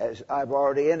 as I've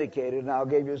already indicated, and I'll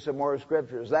give you some more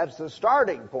scriptures. That's the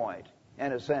starting point,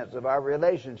 in a sense, of our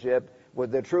relationship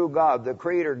with the true God, the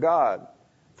Creator God.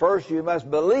 First, you must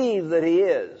believe that He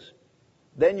is.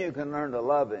 Then you can learn to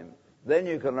love Him. Then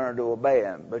you can learn to obey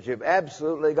Him. But you've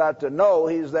absolutely got to know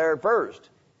He's there first.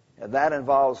 And that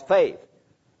involves faith.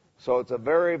 So it's a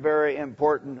very, very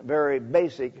important, very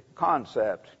basic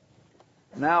concept.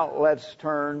 Now let's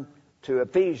turn to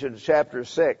Ephesians chapter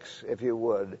 6, if you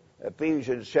would.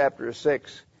 Ephesians chapter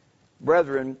 6.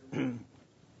 Brethren,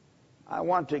 I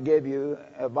want to give you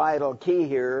a vital key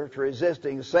here to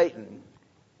resisting Satan.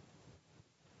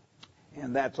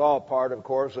 And that's all part, of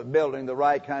course, of building the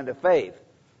right kind of faith.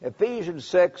 Ephesians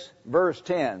 6, verse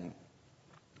 10.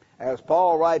 As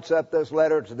Paul writes up this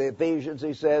letter to the Ephesians,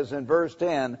 he says in verse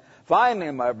 10, "Finally,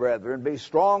 my brethren, be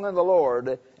strong in the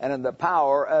Lord and in the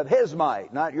power of His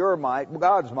might," not your might,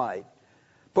 God's might.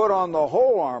 "Put on the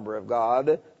whole armor of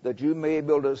God, that you may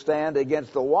be able to stand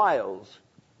against the wiles,"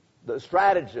 the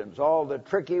stratagems, all the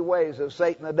tricky ways of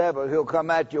Satan the devil. He'll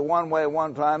come at you one way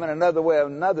one time and another way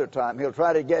another time. He'll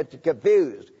try to get you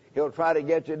confused. He'll try to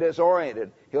get you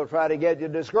disoriented. He'll try to get you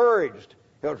discouraged.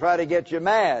 He'll try to get you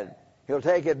mad. He'll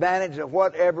take advantage of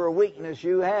whatever weakness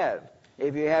you have.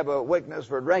 If you have a weakness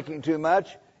for drinking too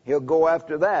much, he'll go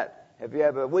after that. If you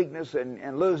have a weakness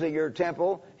in losing your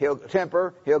temper,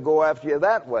 he'll go after you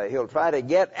that way. He'll try to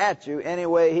get at you any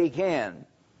way he can.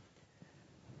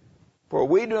 "For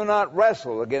we do not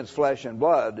wrestle against flesh and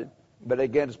blood, but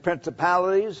against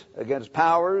principalities, against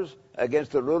powers,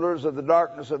 against the rulers of the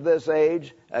darkness of this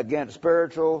age, against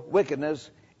spiritual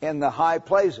wickedness in the high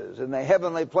places, in the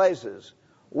heavenly places."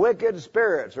 Wicked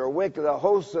spirits, or the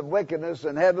hosts of wickedness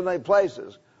in heavenly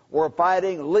places. We're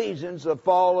fighting legions of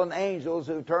fallen angels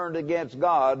who turned against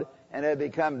God and have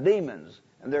become demons.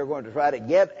 And they're going to try to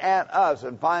get at us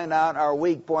and find out our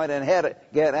weak point and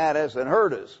get at us and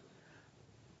hurt us.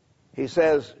 He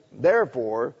says,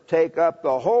 "Therefore, take up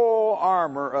the whole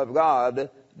armor of God,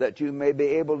 that you may be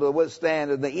able to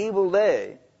withstand in the evil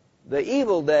day." The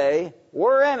evil day,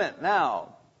 we're in it now.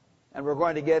 And we're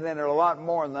going to get in it a lot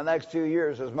more in the next few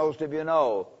years, as most of you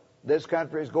know. This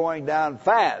country is going down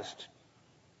fast.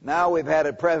 Now we've had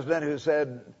a president who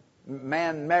said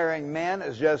man marrying men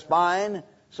is just fine.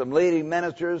 Some leading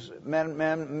ministers,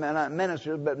 not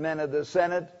ministers, but men of the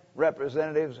Senate,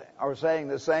 representatives, are saying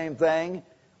the same thing.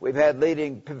 We've had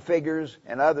leading figures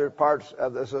in other parts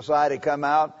of the society come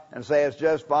out and say it's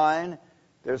just fine.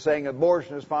 They're saying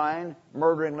abortion is fine,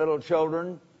 murdering little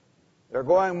children. They're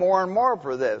going more and more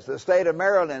for this. The state of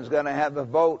Maryland is going to have a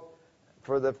vote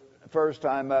for the first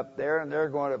time up there, and they're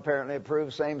going to apparently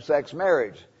approve same-sex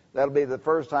marriage. That'll be the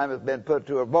first time it's been put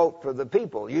to a vote for the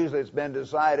people. Usually it's been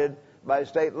decided by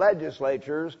state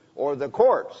legislatures or the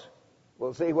courts.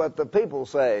 We'll see what the people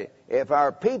say. If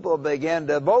our people begin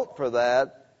to vote for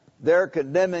that, they're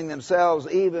condemning themselves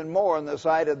even more in the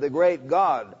sight of the great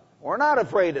God. We're not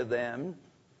afraid of them.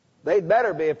 They'd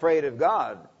better be afraid of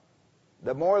God.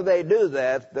 The more they do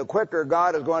that, the quicker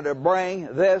God is going to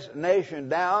bring this nation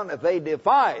down if they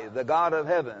defy the God of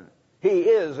heaven. He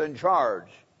is in charge,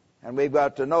 and we've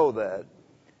got to know that.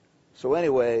 So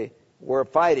anyway, we're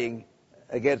fighting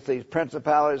against these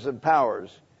principalities and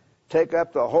powers. Take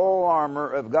up the whole armor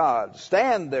of God.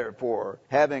 Stand therefore,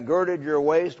 having girded your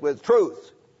waist with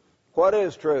truth. What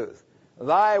is truth?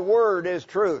 Thy word is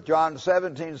truth. John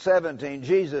 17:17,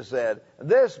 Jesus said,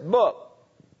 "This book,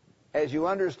 as you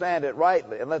understand it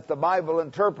rightly," and let the Bible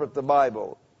interpret the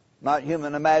Bible, not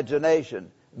human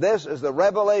imagination. This is the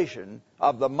revelation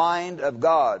of the mind of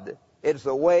God. It's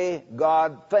the way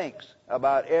God thinks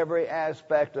about every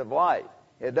aspect of life.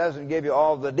 It doesn't give you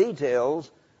all the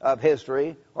details of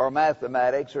history or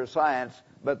mathematics or science,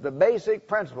 But the basic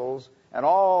principles and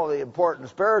all the important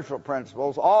spiritual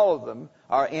principles, all of them,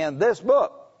 are in this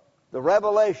book, the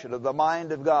revelation of the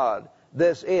mind of God.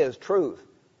 This is truth.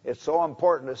 It's so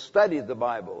important to study the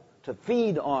Bible, to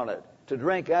feed on it, to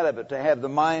drink out of it, to have the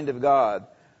mind of God.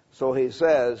 So he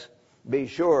says, be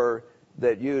sure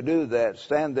that you do that.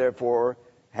 Stand therefore,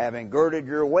 having girded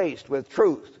your waist with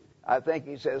truth. I think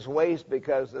he says waist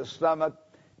because the stomach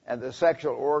and the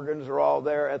sexual organs are all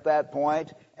there at that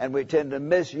point, and we tend to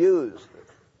misuse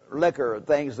liquor,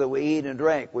 things that we eat and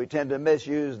drink. We tend to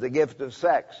misuse the gift of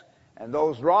sex, and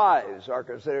those drives are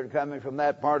considered coming from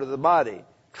that part of the body.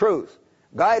 Truth.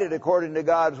 Guided according to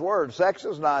God's Word. Sex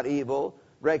is not evil.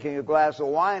 Drinking a glass of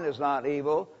wine is not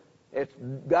evil. It's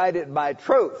guided by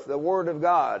truth, the Word of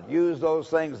God. Use those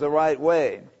things the right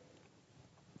way.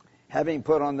 Having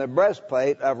put on the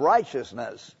breastplate of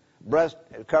righteousness. Breast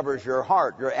covers your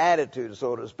heart, your attitude,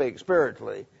 so to speak,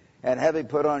 spiritually. And having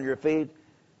put on your feet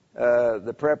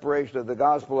the preparation of the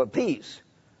gospel of peace.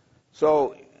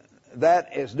 So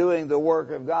that is doing the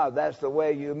work of God. That's the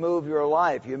way you move your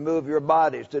life. You move your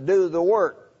bodies to do the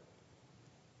work.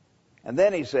 And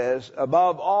then he says,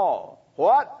 above all.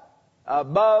 What?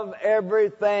 Above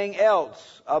everything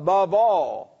else. Above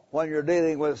all, when you're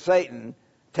dealing with Satan,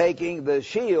 taking the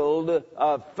shield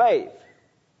of faith.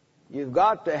 You've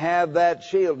got to have that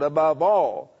shield above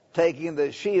all, taking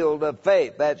the shield of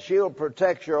faith. That shield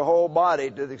protects your whole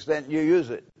body to the extent you use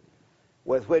it,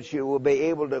 with which you will be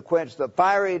able to quench the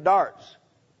fiery darts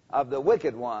of the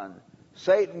wicked one.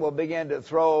 Satan will begin to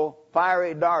throw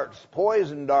fiery darts,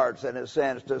 poison darts in a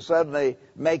sense, to suddenly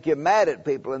make you mad at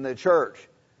people in the church,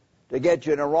 to get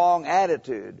you in a wrong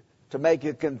attitude, to make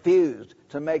you confused,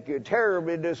 to make you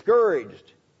terribly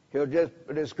discouraged. He'll just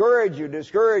discourage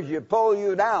you, pull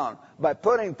you down by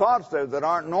putting thoughts there that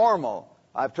aren't normal.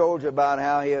 I've told you about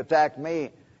how he attacked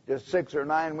me just 6 or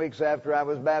 9 weeks after I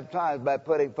was baptized by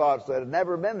putting thoughts that had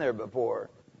never been there before.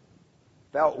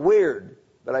 Felt weird,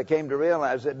 but I came to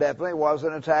realize it definitely was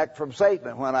an attack from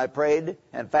Satan when I prayed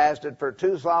and fasted for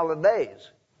 2 solid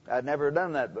days. I'd never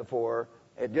done that before.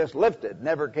 It just lifted,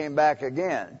 never came back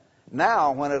again.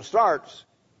 Now, when it starts,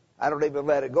 I don't even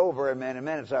let it go very many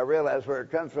minutes. I realize where it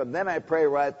comes from. Then I pray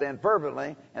right then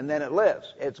fervently, and then it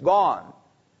lifts. It's gone.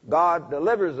 God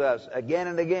delivers us again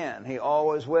and again. He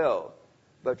always will.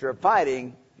 But you're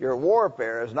fighting, your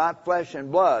warfare is not flesh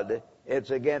and blood. It's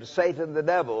against Satan the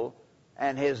devil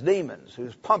and his demons,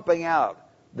 who's pumping out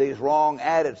these wrong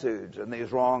attitudes and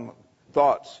these wrong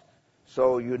thoughts.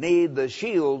 So you need the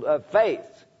shield of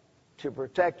faith to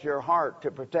protect your heart, to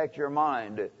protect your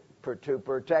mind, to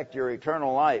protect your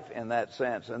eternal life in that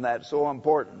sense, and that's so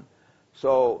important.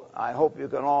 So I hope you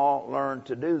can all learn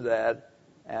to do that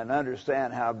and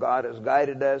understand how God has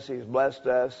guided us, He's blessed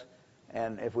us,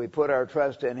 and if we put our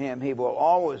trust in Him, He will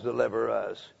always deliver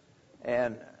us.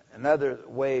 And another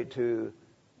way to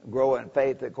grow in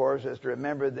faith, of course, is to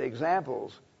remember the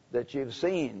examples that you've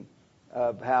seen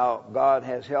of how God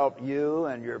has helped you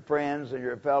and your friends and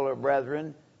your fellow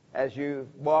brethren as you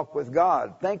walk with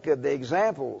God. Think of the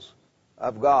examples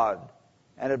of God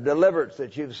and of deliverance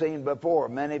that you've seen before.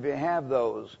 Many of you have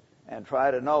those. And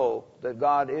try to know that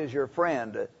God is your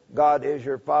friend. God is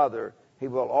your Father. He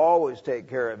will always take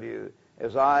care of you.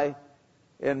 As I,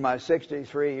 in my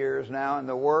 63 years now in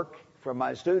the work, from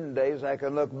my student days, I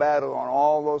can look back on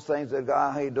all those things that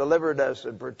God, He delivered us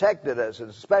and protected us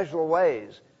in special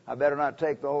ways. I better not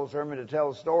take the whole sermon to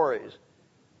tell stories.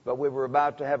 But we were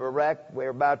about to have a wreck. We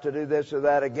were about to do this or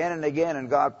that again and again, and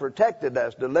God protected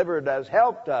us, delivered us,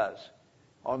 helped us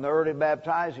on the early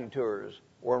baptizing tours,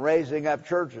 or raising up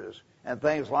churches and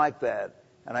things like that.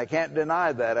 And I can't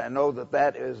deny that. I know that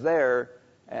that is there,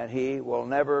 and He will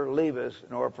never leave us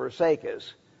nor forsake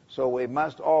us. So we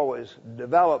must always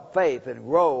develop faith and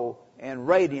grow in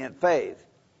radiant faith.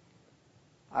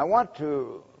 I want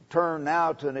to turn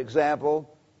now to an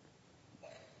example.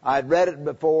 I'd read it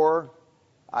before.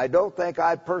 I don't think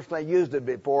I'd personally used it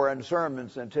before in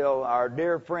sermons until our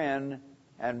dear friend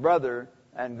and brother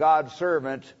and God's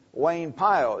servant Wayne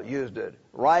Pyle used it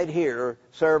right here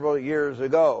several years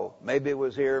ago. Maybe it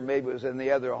was here, maybe it was in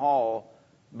the other hall,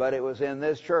 but it was in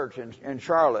this church in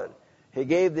Charlotte. He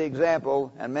gave the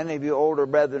example, and many of you older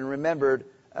brethren remembered,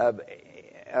 of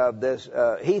this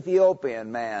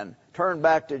Ethiopian man. Turn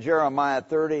back to Jeremiah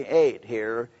 38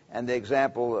 here, and the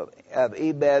example of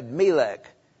Ebed-Melech.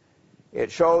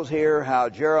 It shows here how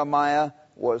Jeremiah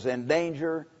was in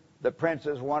danger. The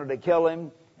princes wanted to kill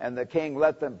him, and the king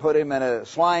let them put him in a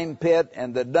slime pit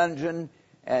in the dungeon,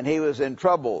 and he was in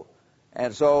trouble.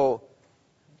 And so,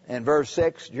 in verse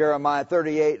 6, Jeremiah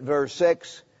 38, verse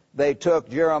 6, they took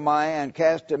Jeremiah and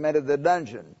cast him into the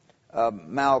dungeon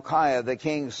Malchiah, the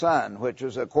king's son, which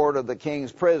was a court of the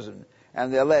king's prison.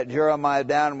 And they let Jeremiah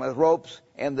down with ropes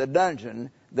in the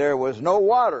dungeon. There was no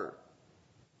water.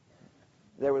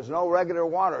 There was no regular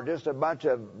water, just a bunch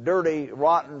of dirty,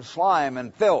 rotten slime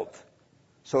and filth.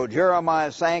 So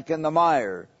Jeremiah sank in the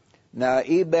mire. Now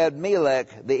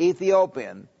Ebed-Melech, the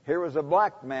Ethiopian, here was a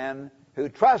black man who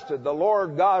trusted the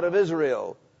Lord God of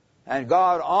Israel. And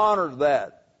God honored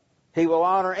that. He will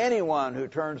honor anyone who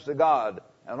turns to God.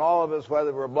 And all of us,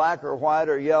 whether we're black or white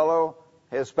or yellow,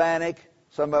 Hispanic,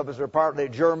 some of us are partly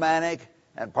Germanic,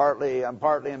 and I'm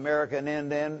partly American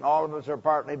Indian. All of us are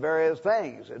partly various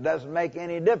things. It doesn't make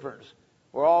any difference.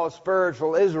 We're all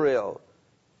spiritual Israel.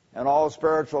 In all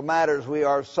spiritual matters, we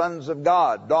are sons of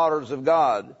God, daughters of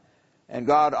God. And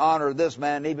God honored this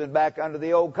man even back under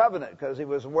the old covenant because he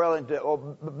was willing to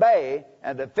obey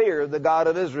and to fear the God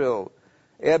of Israel.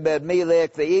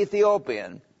 Ebed-Melech the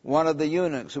Ethiopian, one of the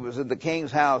eunuchs who was in the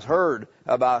king's house, heard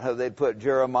about how they put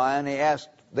Jeremiah, and he asked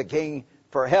the king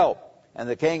for help. And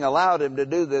the king allowed him to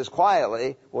do this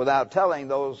quietly without telling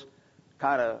those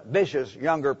kind of vicious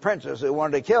younger princes who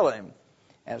wanted to kill him.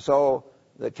 And so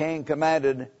the king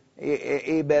commanded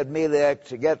Ebed-Melech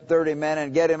to get 30 men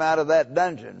and get him out of that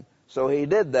dungeon. So he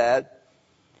did that.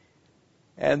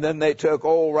 And then they took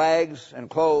old rags and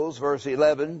clothes, verse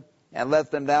 11, and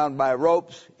let them down by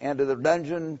ropes into the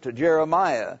dungeon to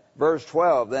Jeremiah. Verse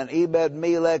 12, then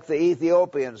Ebed-Melech the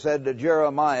Ethiopian said to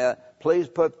Jeremiah, please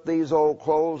put these old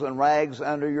clothes and rags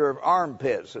under your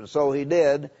armpits. And so he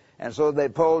did. And so they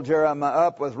pulled Jeremiah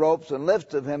up with ropes and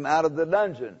lifted him out of the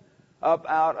dungeon, up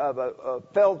out of a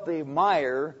filthy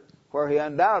mire where he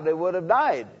undoubtedly would have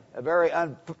died. A very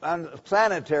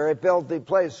unsanitary, filthy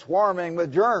place swarming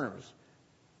with germs.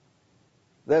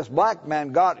 This black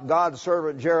man got God's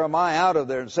servant Jeremiah out of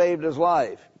there and saved his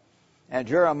life. And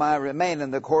Jeremiah remained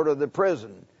in the court of the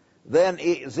prison. Then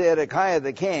Zedekiah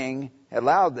the king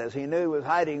allowed this. He knew he was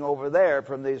hiding over there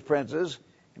from these princes,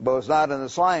 but was not in the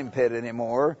slime pit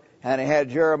anymore. And he had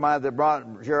Jeremiah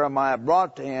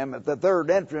brought to him at the third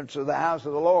entrance of the house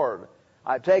of the Lord.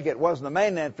 I take it wasn't the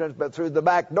main entrance, but through the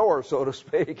back door, so to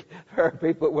speak, where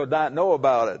people would not know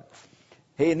about it.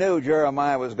 He knew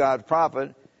Jeremiah was God's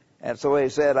prophet, and so he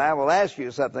said, I will ask you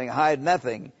something, hide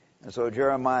nothing. And so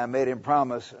Jeremiah made him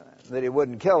promise that he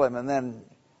wouldn't kill him, and then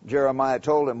Jeremiah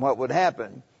told him what would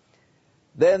happen.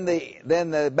 Then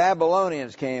the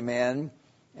Babylonians came in,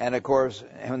 and of course,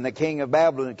 when the king of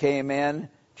Babylon came in,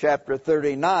 chapter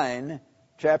 39,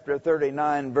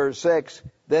 verse 6,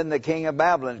 then the king of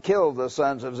Babylon killed the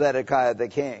sons of Zedekiah the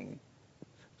king.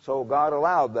 So God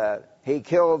allowed that. He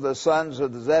killed the sons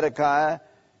of Zedekiah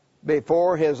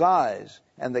before his eyes.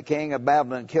 And the king of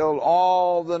Babylon killed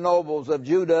all the nobles of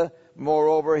Judah.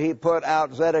 Moreover, he put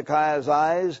out Zedekiah's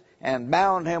eyes and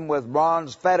bound him with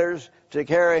bronze fetters to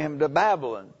carry him to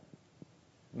Babylon.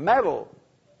 Metal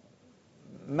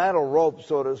ropes,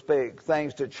 so to speak,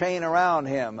 things to chain around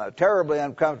him. A terribly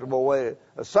uncomfortable way,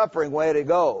 a suffering way to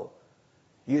go.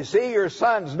 You see your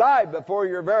sons die before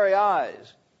your very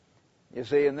eyes. You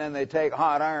see, and then they take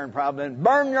hot iron probably and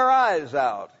burn your eyes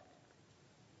out.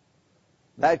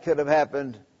 That could have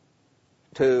happened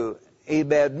to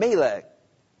Ebed-Melech.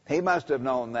 He must have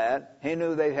known that. He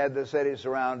knew they had the city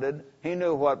surrounded. He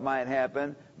knew what might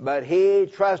happen. But he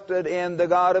trusted in the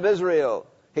God of Israel.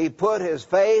 He put his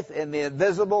faith in the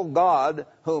invisible God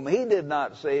whom he did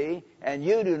not see, and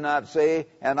you do not see,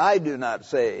 and I do not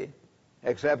see.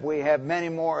 Except we have many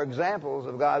more examples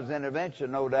of God's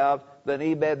intervention, no doubt, than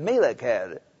Ebed-Melech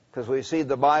had. Because we see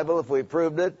the Bible, if we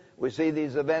proved it, we see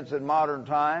these events in modern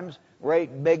times,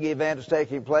 great big events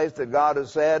taking place that God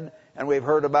has said, and we've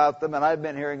heard about them, and I've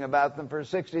been hearing about them for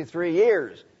 63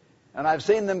 years. And I've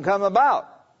seen them come about.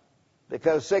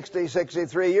 Because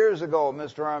 63 years ago,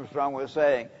 Mr. Armstrong was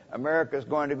saying, America is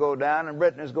going to go down and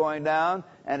Britain is going down,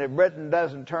 and if Britain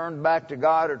doesn't turn back to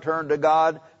God or turn to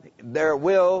God, there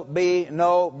will be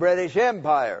no British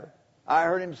Empire. I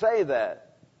heard him say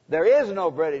that. There is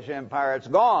no British Empire. It's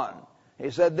gone.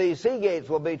 He said these sea gates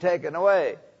will be taken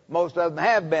away. Most of them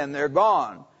have been. They're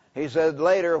gone. He said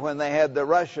later when they had the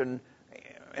Russian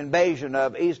invasion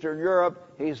of Eastern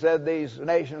Europe, he said these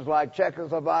nations like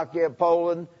Czechoslovakia,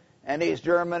 Poland, and East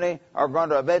Germany are going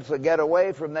to eventually get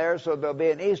away from there, so there'll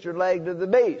be an eastern leg to the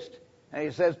beast. And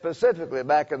he said specifically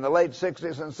back in the late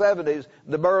 60s and 70s,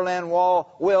 the Berlin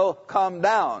Wall will come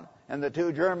down, and the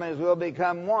two Germanys will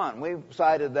become one. We've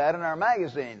cited that in our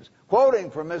magazines,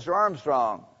 quoting from Mr.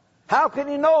 Armstrong. How can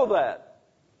you know that?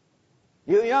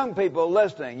 You young people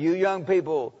listening, you young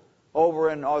people over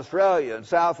in Australia and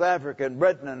South Africa and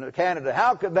Britain and Canada,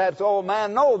 how could that old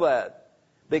man know that?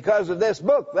 Because of this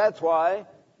book, that's why.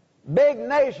 Big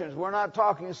nations. We're not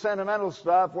talking sentimental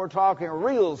stuff. We're talking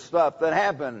real stuff that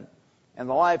happened in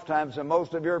the lifetimes of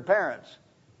most of your parents.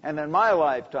 And in my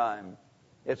lifetime,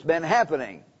 it's been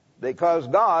happening because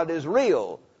God is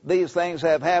real. These things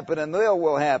have happened and they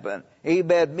will happen.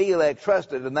 Ebed-Melech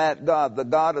trusted in that God, the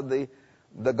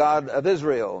God of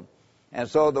Israel. And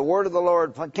so the word of the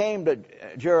Lord came to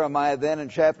Jeremiah then in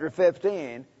chapter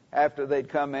 15 after they'd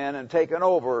come in and taken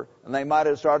over, and they might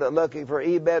have started looking for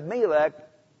Ebed-Melech,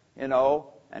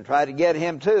 and try to get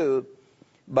him too.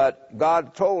 But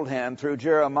God told him through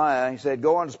Jeremiah, he said,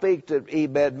 go and speak to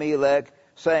Ebed-Melech,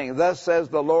 saying, thus says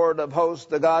the Lord of hosts,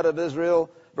 the God of Israel,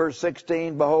 verse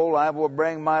 16, behold, I will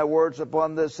bring my words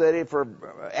upon this city for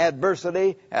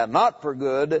adversity and not for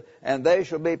good, and they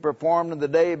shall be performed in the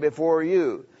day before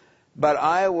you. But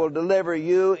I will deliver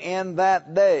you in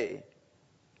that day,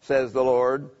 says the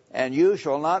Lord, and you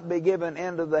shall not be given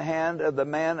into the hand of the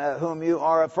man at whom you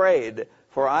are afraid.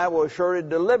 For I will surely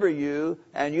deliver you,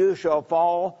 and you shall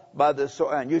fall by the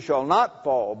sword, and you shall not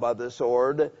fall by the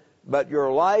sword, but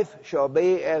your life shall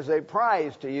be as a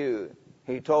prize to you.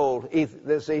 He told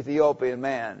this Ethiopian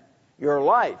man, your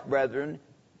life, brethren,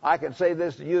 I can say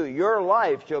this to you, your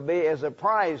life shall be as a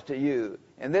prize to you.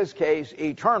 In this case,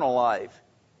 eternal life.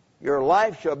 Your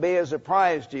life shall be as a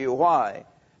prize to you. Why?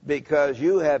 Because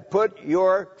you have put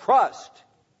your trust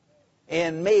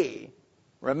in me.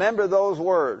 Remember those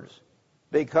words.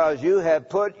 Because you have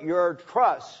put your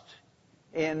trust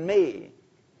in me.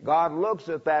 God looks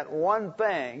at that one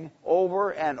thing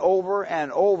over and over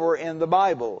and over in the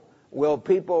Bible. Will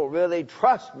people really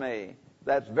trust me?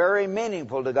 That's very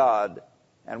meaningful to God.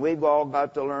 And we've all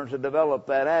got to learn to develop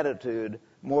that attitude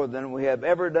more than we have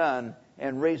ever done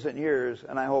in recent years,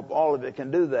 and I hope all of you can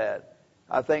do that.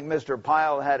 I think Mr.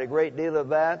 Pyle had a great deal of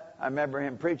that. I remember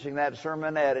him preaching that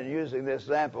sermonette and using this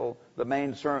example, the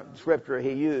main scripture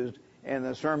he used in the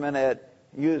sermonette,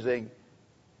 using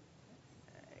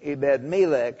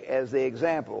Ebed-Melech as the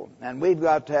example. And we've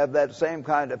got to have that same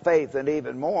kind of faith and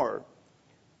even more.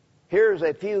 Here's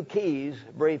a few keys,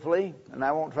 briefly, and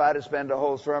I won't try to spend a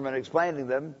whole sermon explaining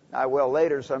them. I will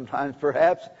later sometimes,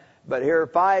 perhaps. But here are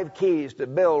 5 keys to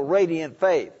build radiant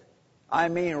faith. I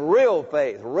mean real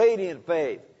faith, radiant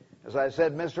faith. As I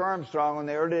said, Mr. Armstrong, in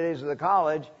the early days of the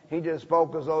college, he just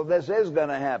spoke as though this is going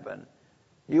to happen.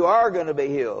 You are going to be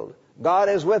healed. God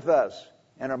is with us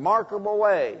in a remarkable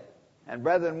way. And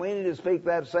brethren, we need to speak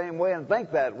that same way and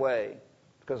think that way.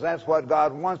 Because that's what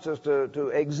God wants us to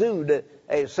exude,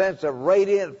 a sense of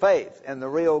radiant faith in the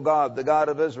real God, the God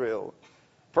of Israel.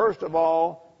 First of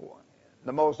all,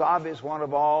 the most obvious one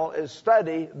of all is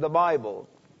study the Bible.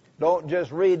 Don't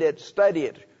just read it, study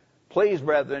it. Please,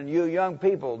 brethren, you young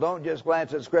people, don't just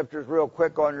glance at scriptures real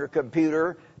quick on your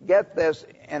computer. Get this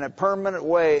in a permanent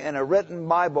way in a written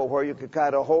Bible where you can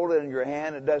kind of hold it in your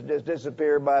hand. It doesn't just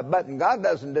disappear by a button. God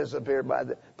doesn't disappear by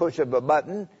the push of a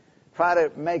button. Try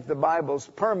to make the Bibles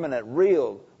permanent,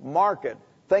 real. Mark it.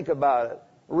 Think about it.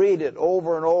 Read it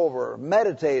over and over.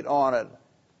 Meditate on it.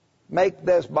 Make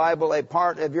this Bible a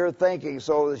part of your thinking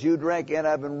so that you drink in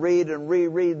it and read and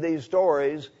reread these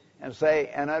stories and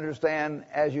say and understand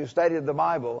as you study the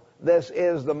Bible, this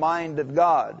is the mind of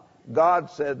God. God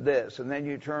said this. And then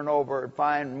you turn over and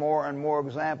find more and more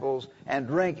examples and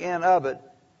drink in of it.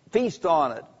 Feast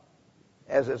on it.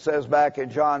 As it says back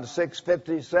in John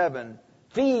 6:57,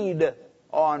 feed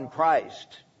on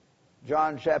Christ.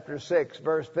 John chapter 6,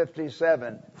 verse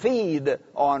 57. Feed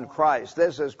on Christ.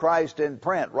 This is Christ in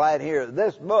print right here.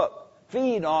 This book.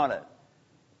 Feed on it.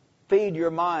 Feed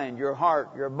your mind, your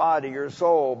heart, your body, your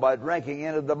soul by drinking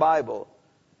into the Bible.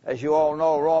 As you all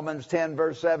know, Romans 10,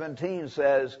 verse 17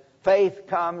 says, faith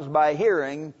comes by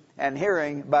hearing, and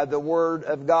hearing by the Word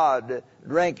of God.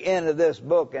 Drink into this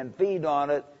book and feed on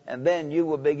it, and then you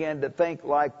will begin to think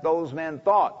like those men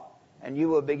thought. And you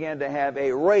will begin to have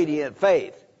a radiant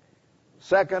faith.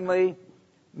 Secondly,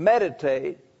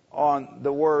 meditate on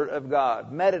the Word of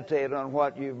God. Meditate on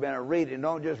what you've been reading.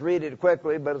 Don't just read it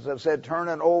quickly, but as I've said, turn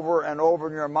it over and over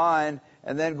in your mind,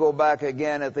 and then go back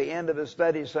again at the end of a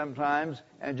study sometimes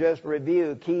and just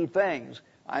review key things.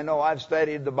 I know I've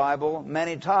studied the Bible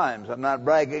many times. I'm not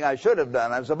bragging. I should have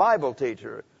done. I was a Bible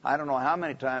teacher. I don't know how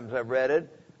many times I've read it.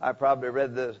 I probably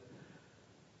read the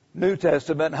New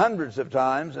Testament hundreds of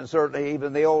times, and certainly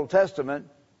even the Old Testament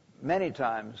many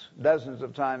times, dozens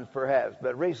of times perhaps.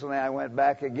 But recently I went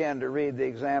back again to read the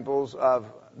examples of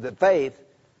the faith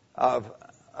of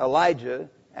Elijah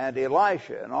and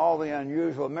Elisha and all the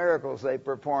unusual miracles they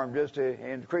performed just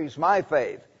to increase my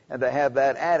faith and to have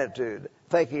that attitude,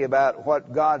 thinking about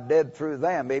what God did through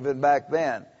them even back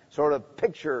then. Sort of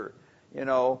picture,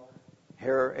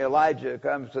 here Elijah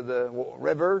comes to the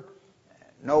river,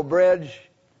 no bridge,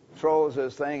 throws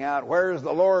this thing out. Where's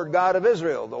the Lord God of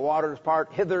Israel? The waters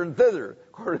part hither and thither,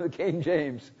 according to King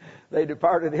James. They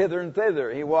departed hither and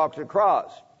thither. He walked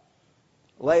across.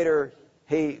 Later,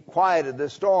 he quieted the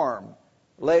storm.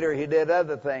 Later, he did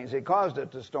other things. He caused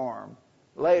it to storm.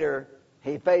 Later,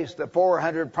 he faced the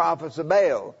 400 prophets of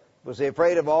Baal. Was he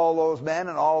afraid of all those men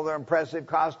and all their impressive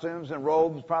costumes and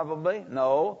robes probably?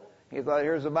 No. He thought,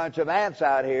 here's a bunch of ants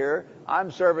out here.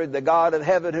 I'm serving the God of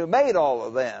heaven who made all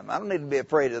of them. I don't need to be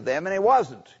afraid of them. And he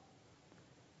wasn't.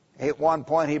 At one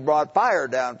point, he brought fire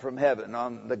down from heaven.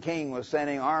 The king was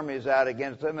sending armies out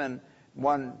against him, and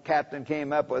one captain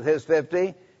came up with his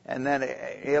 50. And then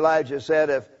Elijah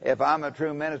said, if I'm a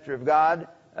true minister of God,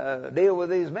 deal with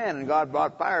these men. And God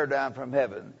brought fire down from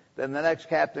heaven. Then the next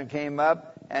captain came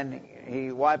up, and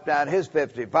he wiped out his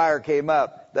 50. Fire came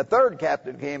up. The third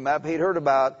captain came up. He'd heard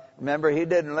about, remember, he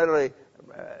didn't literally,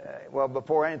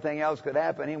 before anything else could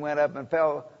happen, he went up and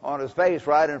fell on his face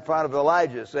right in front of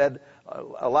Elijah. Said,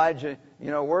 Elijah,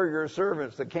 we're your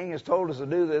servants. The king has told us to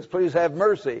do this. Please have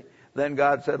mercy. Then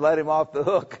God said, let him off the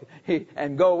hook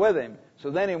and go with him. So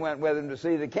then he went with him to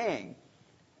see the king.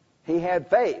 He had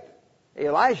faith.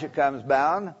 Elisha comes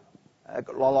down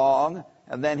along,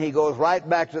 and then he goes right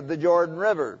back to the Jordan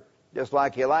River, just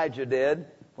like Elijah did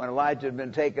when Elijah had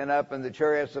been taken up in the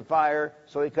chariots of fire.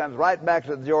 So he comes right back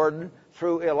to the Jordan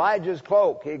through Elijah's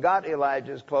cloak. He got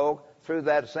Elijah's cloak, threw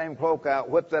that same cloak out,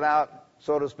 whipped it out,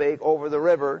 so to speak, over the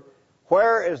river.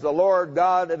 Where is the Lord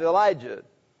God of Elijah?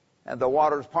 And the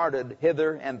waters parted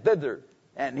hither and thither.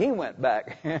 And he went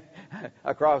back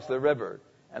across the river.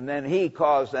 And then he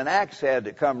caused an axe head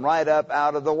to come right up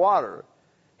out of the water.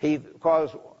 He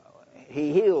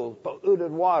healed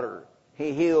polluted water.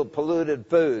 He healed polluted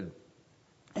food.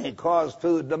 He caused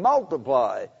food to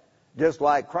multiply, just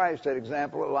like Christ, an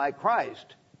example, like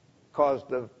Christ caused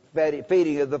the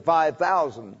feeding of the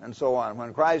 5,000 and so on.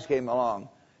 When Christ came along,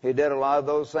 he did a lot of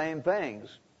those same things.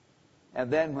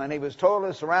 And then when he was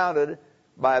totally surrounded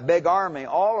by a big army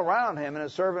all around him, and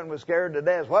his servant was scared to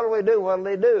death, what do we do? What do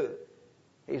they do?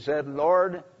 He said,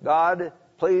 Lord God,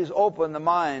 please open the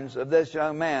minds of this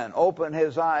young man. Open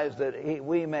his eyes that he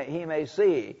may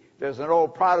see. There's an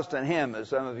old Protestant hymn, as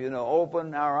some of you know,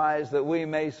 open our eyes that we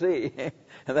may see. And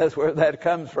that's where that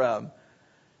comes from.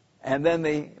 And then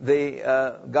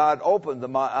God opened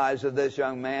the eyes of this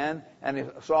young man, and he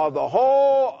saw the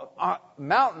whole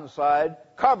mountainside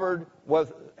covered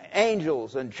with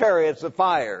angels and chariots of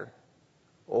fire.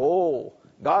 Oh,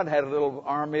 God had a little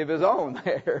army of his own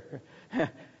there.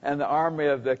 And the army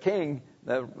of the king,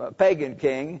 the pagan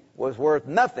king, was worth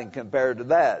nothing compared to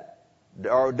that.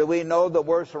 Or do we know that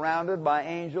we're surrounded by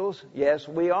angels? Yes,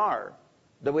 we are.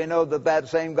 Do we know that that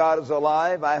same God is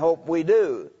alive? I hope we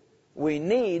do. We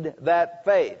need that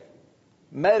faith.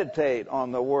 Meditate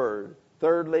on the Word.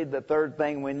 Thirdly, the third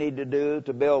thing we need to do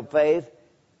to build faith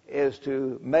is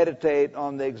to meditate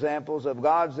on the examples of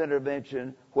God's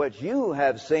intervention which you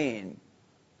have seen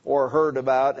or heard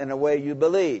about in a way you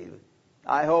believe.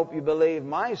 I hope you believe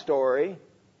my story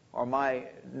or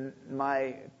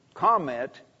my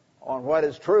comment on what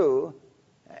is true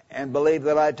and believe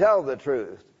that I tell the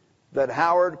truth. That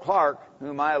Howard Clark,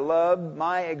 whom I loved,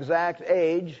 my exact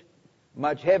age,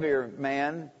 much heavier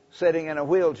man, sitting in a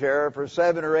wheelchair for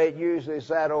 7 or 8 years, he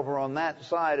sat over on that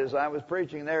side as I was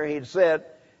preaching there. He'd sit,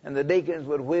 and the deacons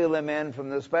would wheel him in from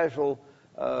the special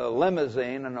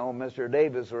limousine. I know Mr.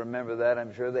 Davis will remember that.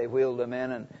 I'm sure they wheeled him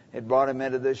in and had brought him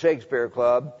into the Shakespeare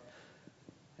Club.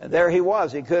 And there he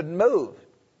was. He couldn't move.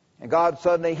 And God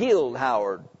suddenly healed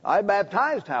Howard. I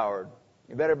baptized Howard.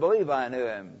 You better believe I knew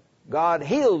him. God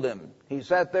healed him. He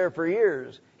sat there for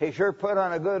years. He sure put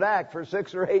on a good act for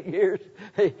 6 or 8 years.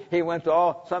 He went to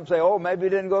all, some say, oh, maybe he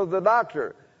didn't go to the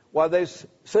doctor. Well, they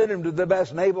sent him to the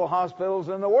best naval hospitals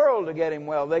in the world to get him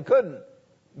well. They couldn't.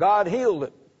 God healed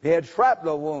him. He had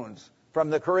shrapnel wounds from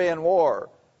the Korean War.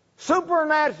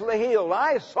 Supernaturally healed.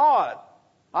 I saw it.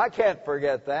 I can't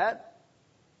forget that.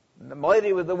 The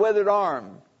lady with the withered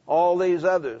arm. All these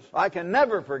others. I can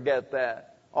never forget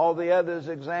that. All the others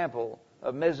example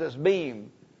of Mrs.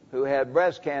 Beam, who had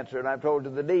breast cancer, and I've told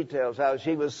you the details, how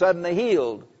she was suddenly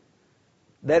healed.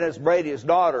 Dennis Brady's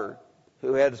daughter,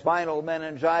 who had spinal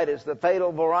meningitis, the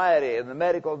fatal variety, and the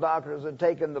medical doctors had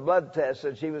taken the blood test,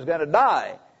 said she was going to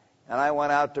die. And I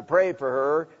went out to pray for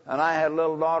her, and I had a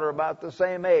little daughter about the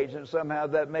same age, and somehow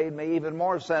that made me even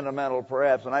more sentimental,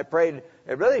 perhaps. And I prayed,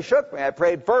 it really shook me. I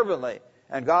prayed fervently,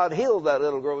 and God healed that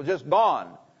little girl. It was just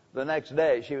gone the next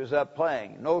day. She was up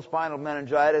playing. No spinal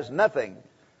meningitis, nothing.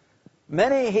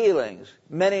 Many healings,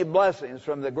 many blessings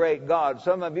from the great God.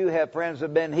 Some of you have friends who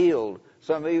have been healed.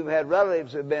 Some of you have had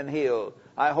relatives who have been healed.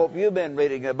 I hope you've been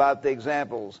reading about the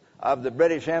examples of the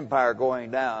British Empire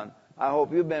going down. I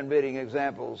hope you've been reading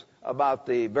examples about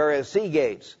the various sea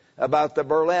gates, about the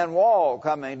Berlin Wall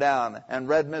coming down, and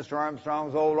read Mr.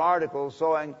 Armstrong's old articles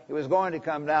showing it was going to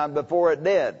come down before it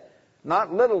did.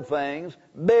 Not little things,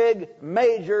 big,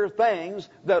 major things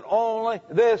that only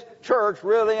this church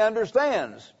really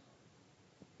understands.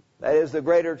 That is the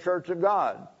greater church of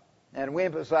God. And we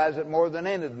emphasize it more than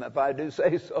any of them, if I do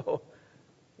say so.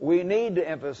 We need to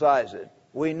emphasize it.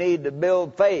 We need to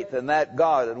build faith in that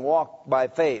God and walk by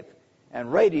faith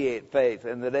and radiate faith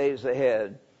in the days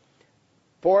ahead.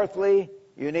 Fourthly,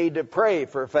 you need to pray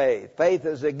for faith. Faith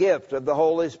is a gift of the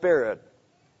Holy Spirit.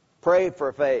 Pray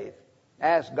for faith.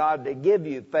 Ask God to give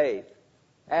you faith.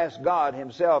 Ask God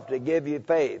Himself to give you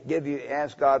faith.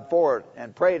 Ask God for it.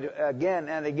 And pray again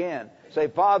and again. Say,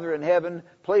 Father in heaven,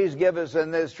 please give us in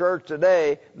this church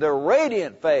today the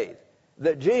radiant faith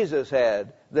that Jesus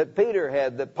had, that Peter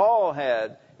had, that Paul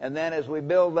had. And then as we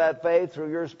build that faith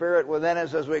through your Spirit within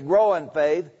us, as we grow in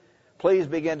faith, please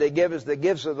begin to give us the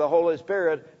gifts of the Holy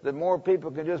Spirit that more people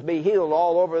can just be healed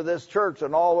all over this church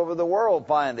and all over the world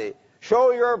finally.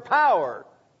 Show your power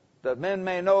that men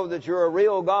may know that you're a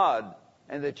real God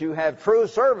and that you have true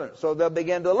servants, so they'll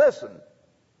begin to listen.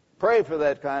 Pray for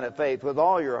that kind of faith with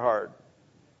all your heart.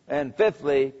 And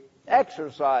fifthly,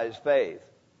 exercise faith.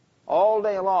 All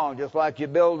day long, just like you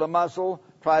build a muscle,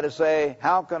 try to say,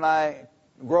 how can I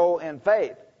grow in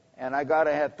faith? And I got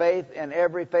to have faith in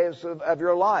every phase of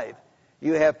your life.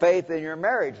 You have faith in your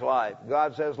marriage life.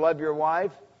 God says, love your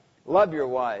wife. Love your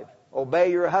wife.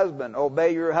 Obey your husband.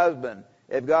 Obey your husband.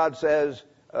 If God says,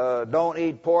 don't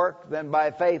eat pork, then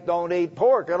by faith don't eat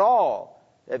pork at all.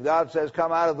 If God says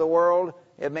come out of the world,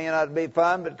 it may not be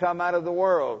fun, but come out of the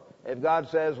world. If God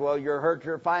says, well, you'll hurt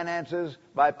your finances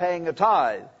by paying a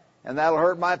tithe, and that'll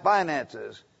hurt my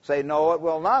finances, say, no, it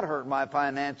will not hurt my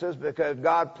finances, because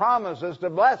God promises to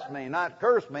bless me, not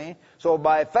curse me. So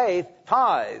by faith,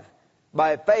 tithe.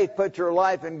 By faith, put your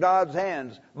life in God's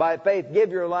hands. By faith,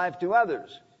 give your life to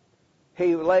others.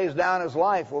 He who lays down his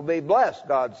life will be blessed,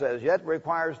 God says, yet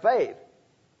requires faith.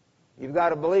 You've got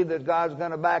to believe that God's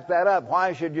going to back that up.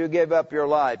 Why should you give up your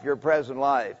life, your present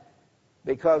life?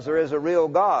 Because there is a real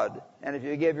God. And if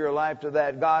you give your life to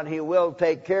that God, He will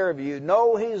take care of you. You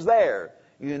know He's there.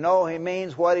 You know He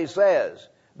means what He says.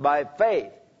 By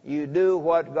faith, you do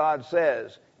what God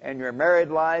says. In your married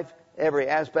life, every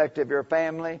aspect of your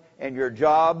family, in your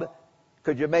job.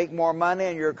 Could you make more money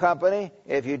in your company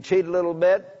if you cheat a little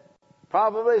bit?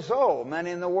 Probably so.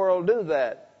 Many in the world do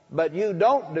that. But you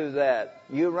don't do that.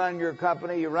 You run your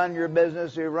company, you run your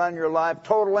business, you run your life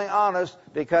totally honest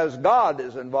because God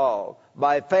is involved.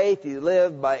 By faith, you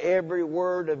live by every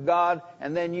word of God,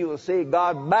 and then you will see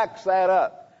God backs that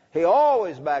up. He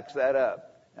always backs that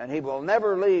up. And He will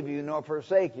never leave you nor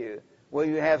forsake you. Will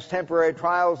you have temporary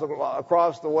trials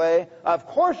across the way? Of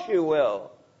course you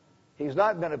will. He's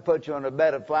not going to put you on a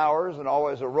bed of flowers and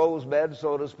always a rose bed,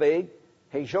 so to speak.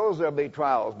 He shows there'll be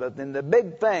trials, but in the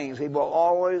big things, He will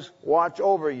always watch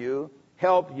over you,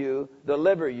 help you,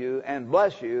 deliver you, and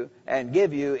bless you, and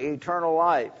give you eternal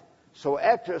life. So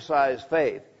exercise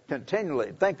faith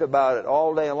continually. Think about it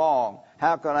all day long.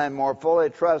 How can I more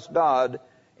fully trust God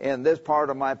in this part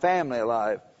of my family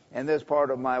life, in this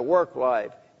part of my work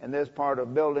life, in this part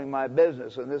of building my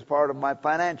business, in this part of my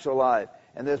financial life,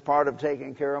 in this part of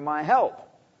taking care of my health?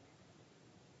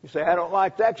 You say, I don't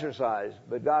like to exercise,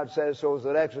 but God says so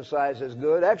that exercise is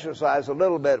good. Exercise a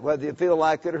little bit, whether you feel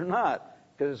like it or not,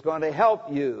 because it's going to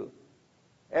help you.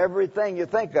 Everything you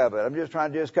think of it. I'm just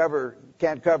trying to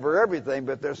can't cover everything,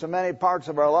 but there's so many parts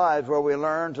of our lives where we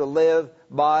learn to live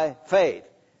by faith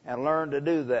and learn to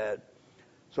do that.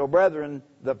 So, brethren,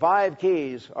 the 5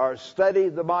 keys are study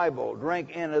the Bible,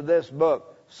 drink into this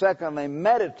book. Secondly,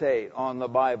 meditate on the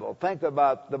Bible. Think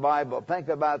about the Bible. Think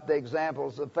about the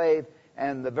examples of faith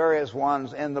and the various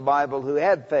ones in the Bible who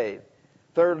had faith.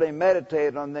 Thirdly,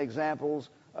 meditate on the examples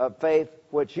of faith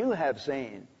which you have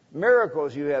seen,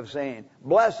 miracles you have seen,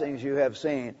 blessings you have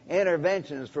seen,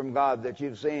 interventions from God that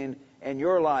you've seen in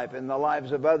your life, in the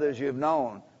lives of others you've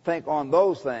known. Think on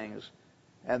those things.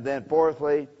 And then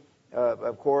fourthly,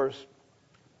 of course,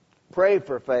 pray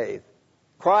for faith.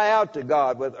 Cry out to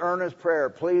God with earnest prayer.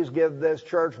 Please give this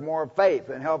church more faith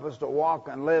and help us to walk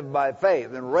and live by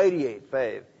faith and radiate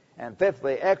faith. And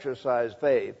fifthly, exercise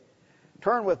faith.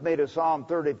 Turn with me to Psalm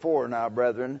 34 now,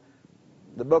 brethren.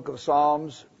 The book of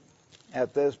Psalms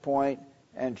at this point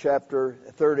and chapter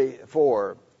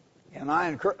 34. And I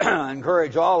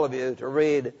encourage all of you to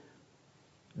read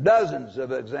dozens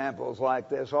of examples like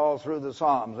this all through the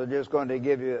Psalms. I'm just going to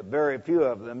give you very few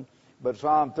of them. But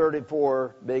Psalm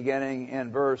 34, beginning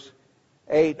in verse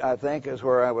 8, I think, is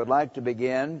where I would like to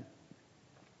begin.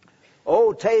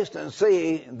 Oh, taste and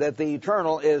see that the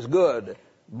Eternal is good.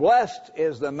 Blessed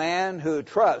is the man who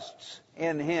trusts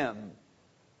in Him.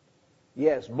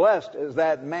 Yes, blessed is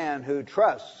that man who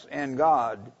trusts in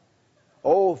God.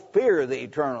 Oh, fear the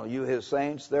Eternal, you His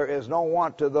saints. There is no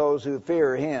want to those who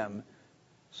fear Him.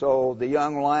 So the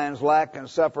young lions lack and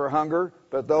suffer hunger,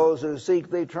 but those who seek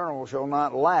the Eternal shall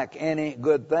not lack any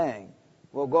good thing.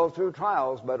 We'll go through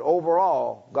trials, but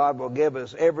overall, God will give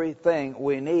us everything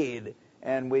we need,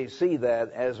 and we see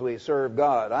that as we serve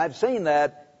God. I've seen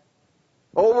that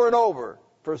over and over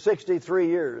for 63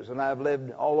 years, and I've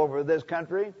lived all over this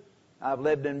country. I've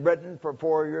lived in Britain for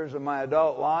 4 years of my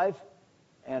adult life,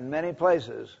 and many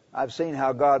places. I've seen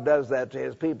how God does that to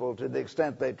His people to the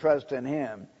extent they trust in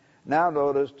Him. Now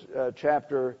notice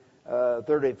chapter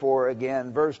 34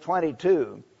 again, verse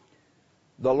 22.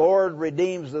 The Lord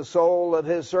redeems the soul of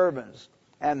His servants,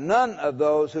 and none of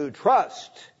those who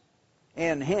trust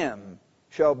in Him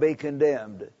shall be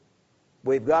condemned.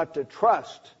 We've got to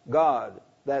trust God.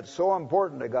 That's so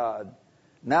important to God.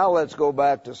 Now let's go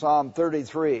back to Psalm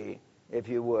 33, if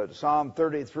you would. Psalm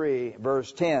 33,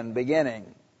 verse 10, beginning.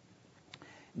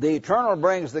 The Eternal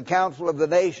brings the counsel of the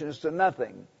nations to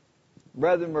nothing.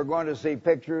 Brethren, we're going to see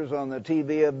pictures on the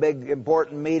TV of big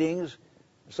important meetings.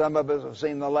 Some of us have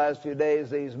seen the last few days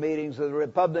these meetings of the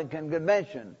Republican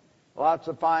convention. Lots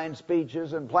of fine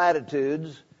speeches and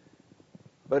platitudes.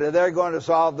 But are they going to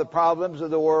solve the problems of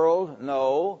the world?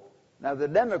 No. Now the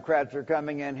Democrats are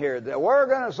coming in here. We're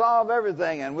going to solve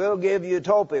everything and we'll give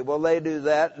utopia. Will they do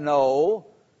that? No.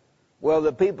 Will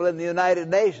the people in the United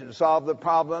Nations solve the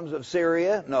problems of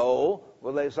Syria? No.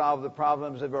 Will they solve the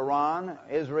problems of Iran,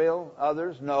 Israel,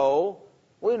 others? No.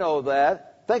 We know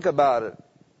that. Think about it.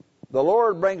 The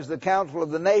Lord brings the counsel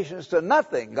of the nations to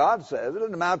nothing, God says. It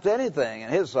doesn't amount to anything in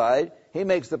His sight. He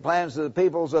makes the plans of the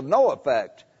peoples of no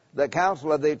effect. The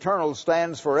counsel of the Eternal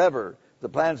stands forever, the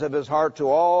plans of His heart to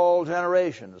all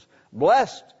generations.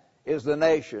 Blessed is the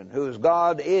nation whose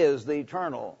God is the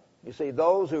Eternal. You see,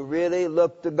 those who really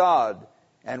look to God.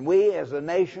 And we as a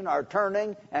nation are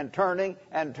turning and turning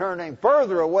and turning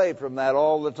further away from that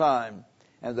all the time.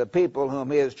 And the people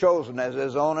whom He has chosen as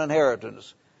His own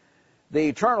inheritance. The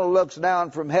Eternal looks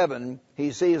down from heaven.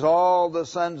 He sees all the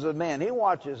sons of men. He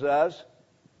watches us.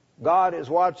 God is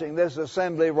watching this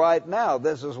assembly right now.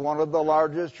 This is one of the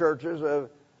largest churches of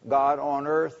God on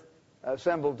earth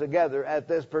assembled together at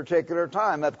this particular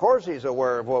time. Of course He's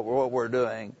aware of what we're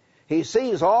doing. He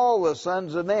sees all the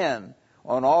sons of men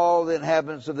on all the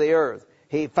inhabitants of the earth.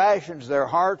 He fashions their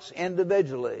hearts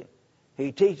individually.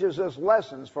 He teaches us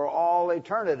lessons for all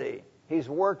eternity. He's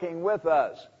working with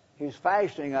us. He's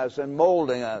fashioning us and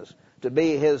molding us to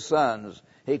be His sons.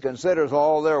 He considers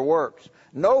all their works.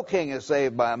 No king is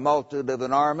saved by a multitude of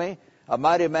an army. A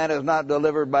mighty man is not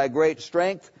delivered by great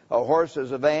strength. A horse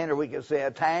is a vain, or we could say a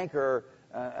tank or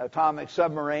atomic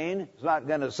submarine. It's not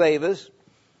going to save us.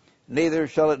 Neither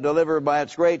shall it deliver by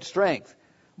its great strength.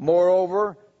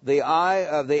 Moreover, the eye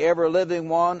of the ever-living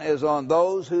one is on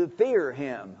those who fear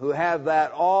Him, who have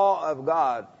that awe of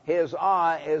God. His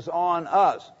eye is on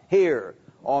us here,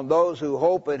 on those who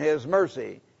hope in His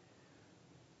mercy,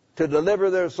 to deliver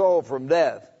their soul from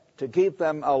death, to keep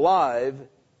them alive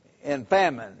in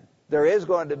famine. There is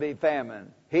going to be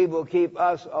famine. He will keep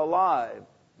us alive.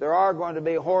 There are going to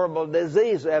be horrible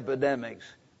disease epidemics.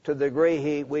 To the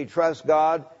degree we trust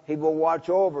God, He will watch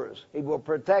over us. He will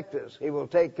protect us. He will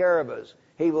take care of us.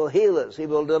 He will heal us. He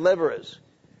will deliver us.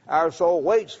 Our soul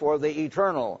waits for the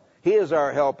Eternal. He is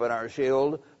our help and our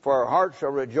shield, for our heart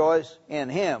shall rejoice in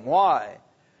Him. Why?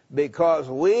 Because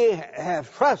we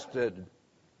have trusted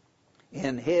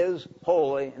in His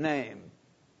holy name.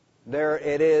 There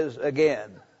it is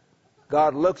again.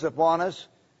 God looks upon us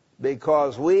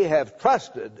because we have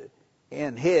trusted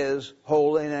in His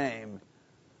holy name.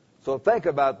 So think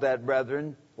about that,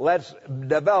 brethren. Let's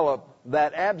develop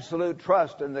that absolute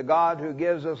trust in the God who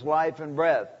gives us life and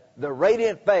breath, the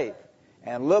radiant faith,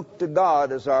 and look to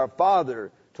God as our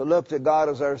Father, to look to God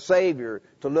as our Savior,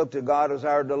 to look to God as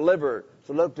our deliverer,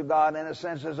 to look to God in a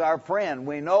sense as our friend.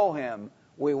 We know Him.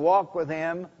 We walk with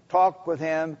Him, talk with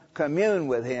Him, commune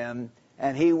with Him,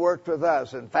 and He works with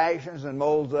us and fashions and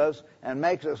molds us and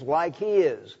makes us like He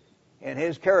is in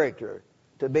His character,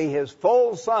 to be His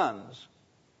full sons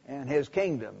in His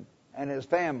kingdom and His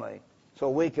family, so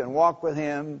we can walk with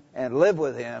Him and live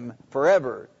with Him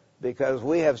forever, because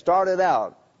we have started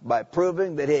out by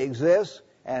proving that He exists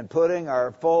and putting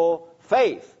our full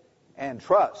faith and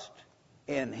trust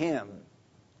in Him.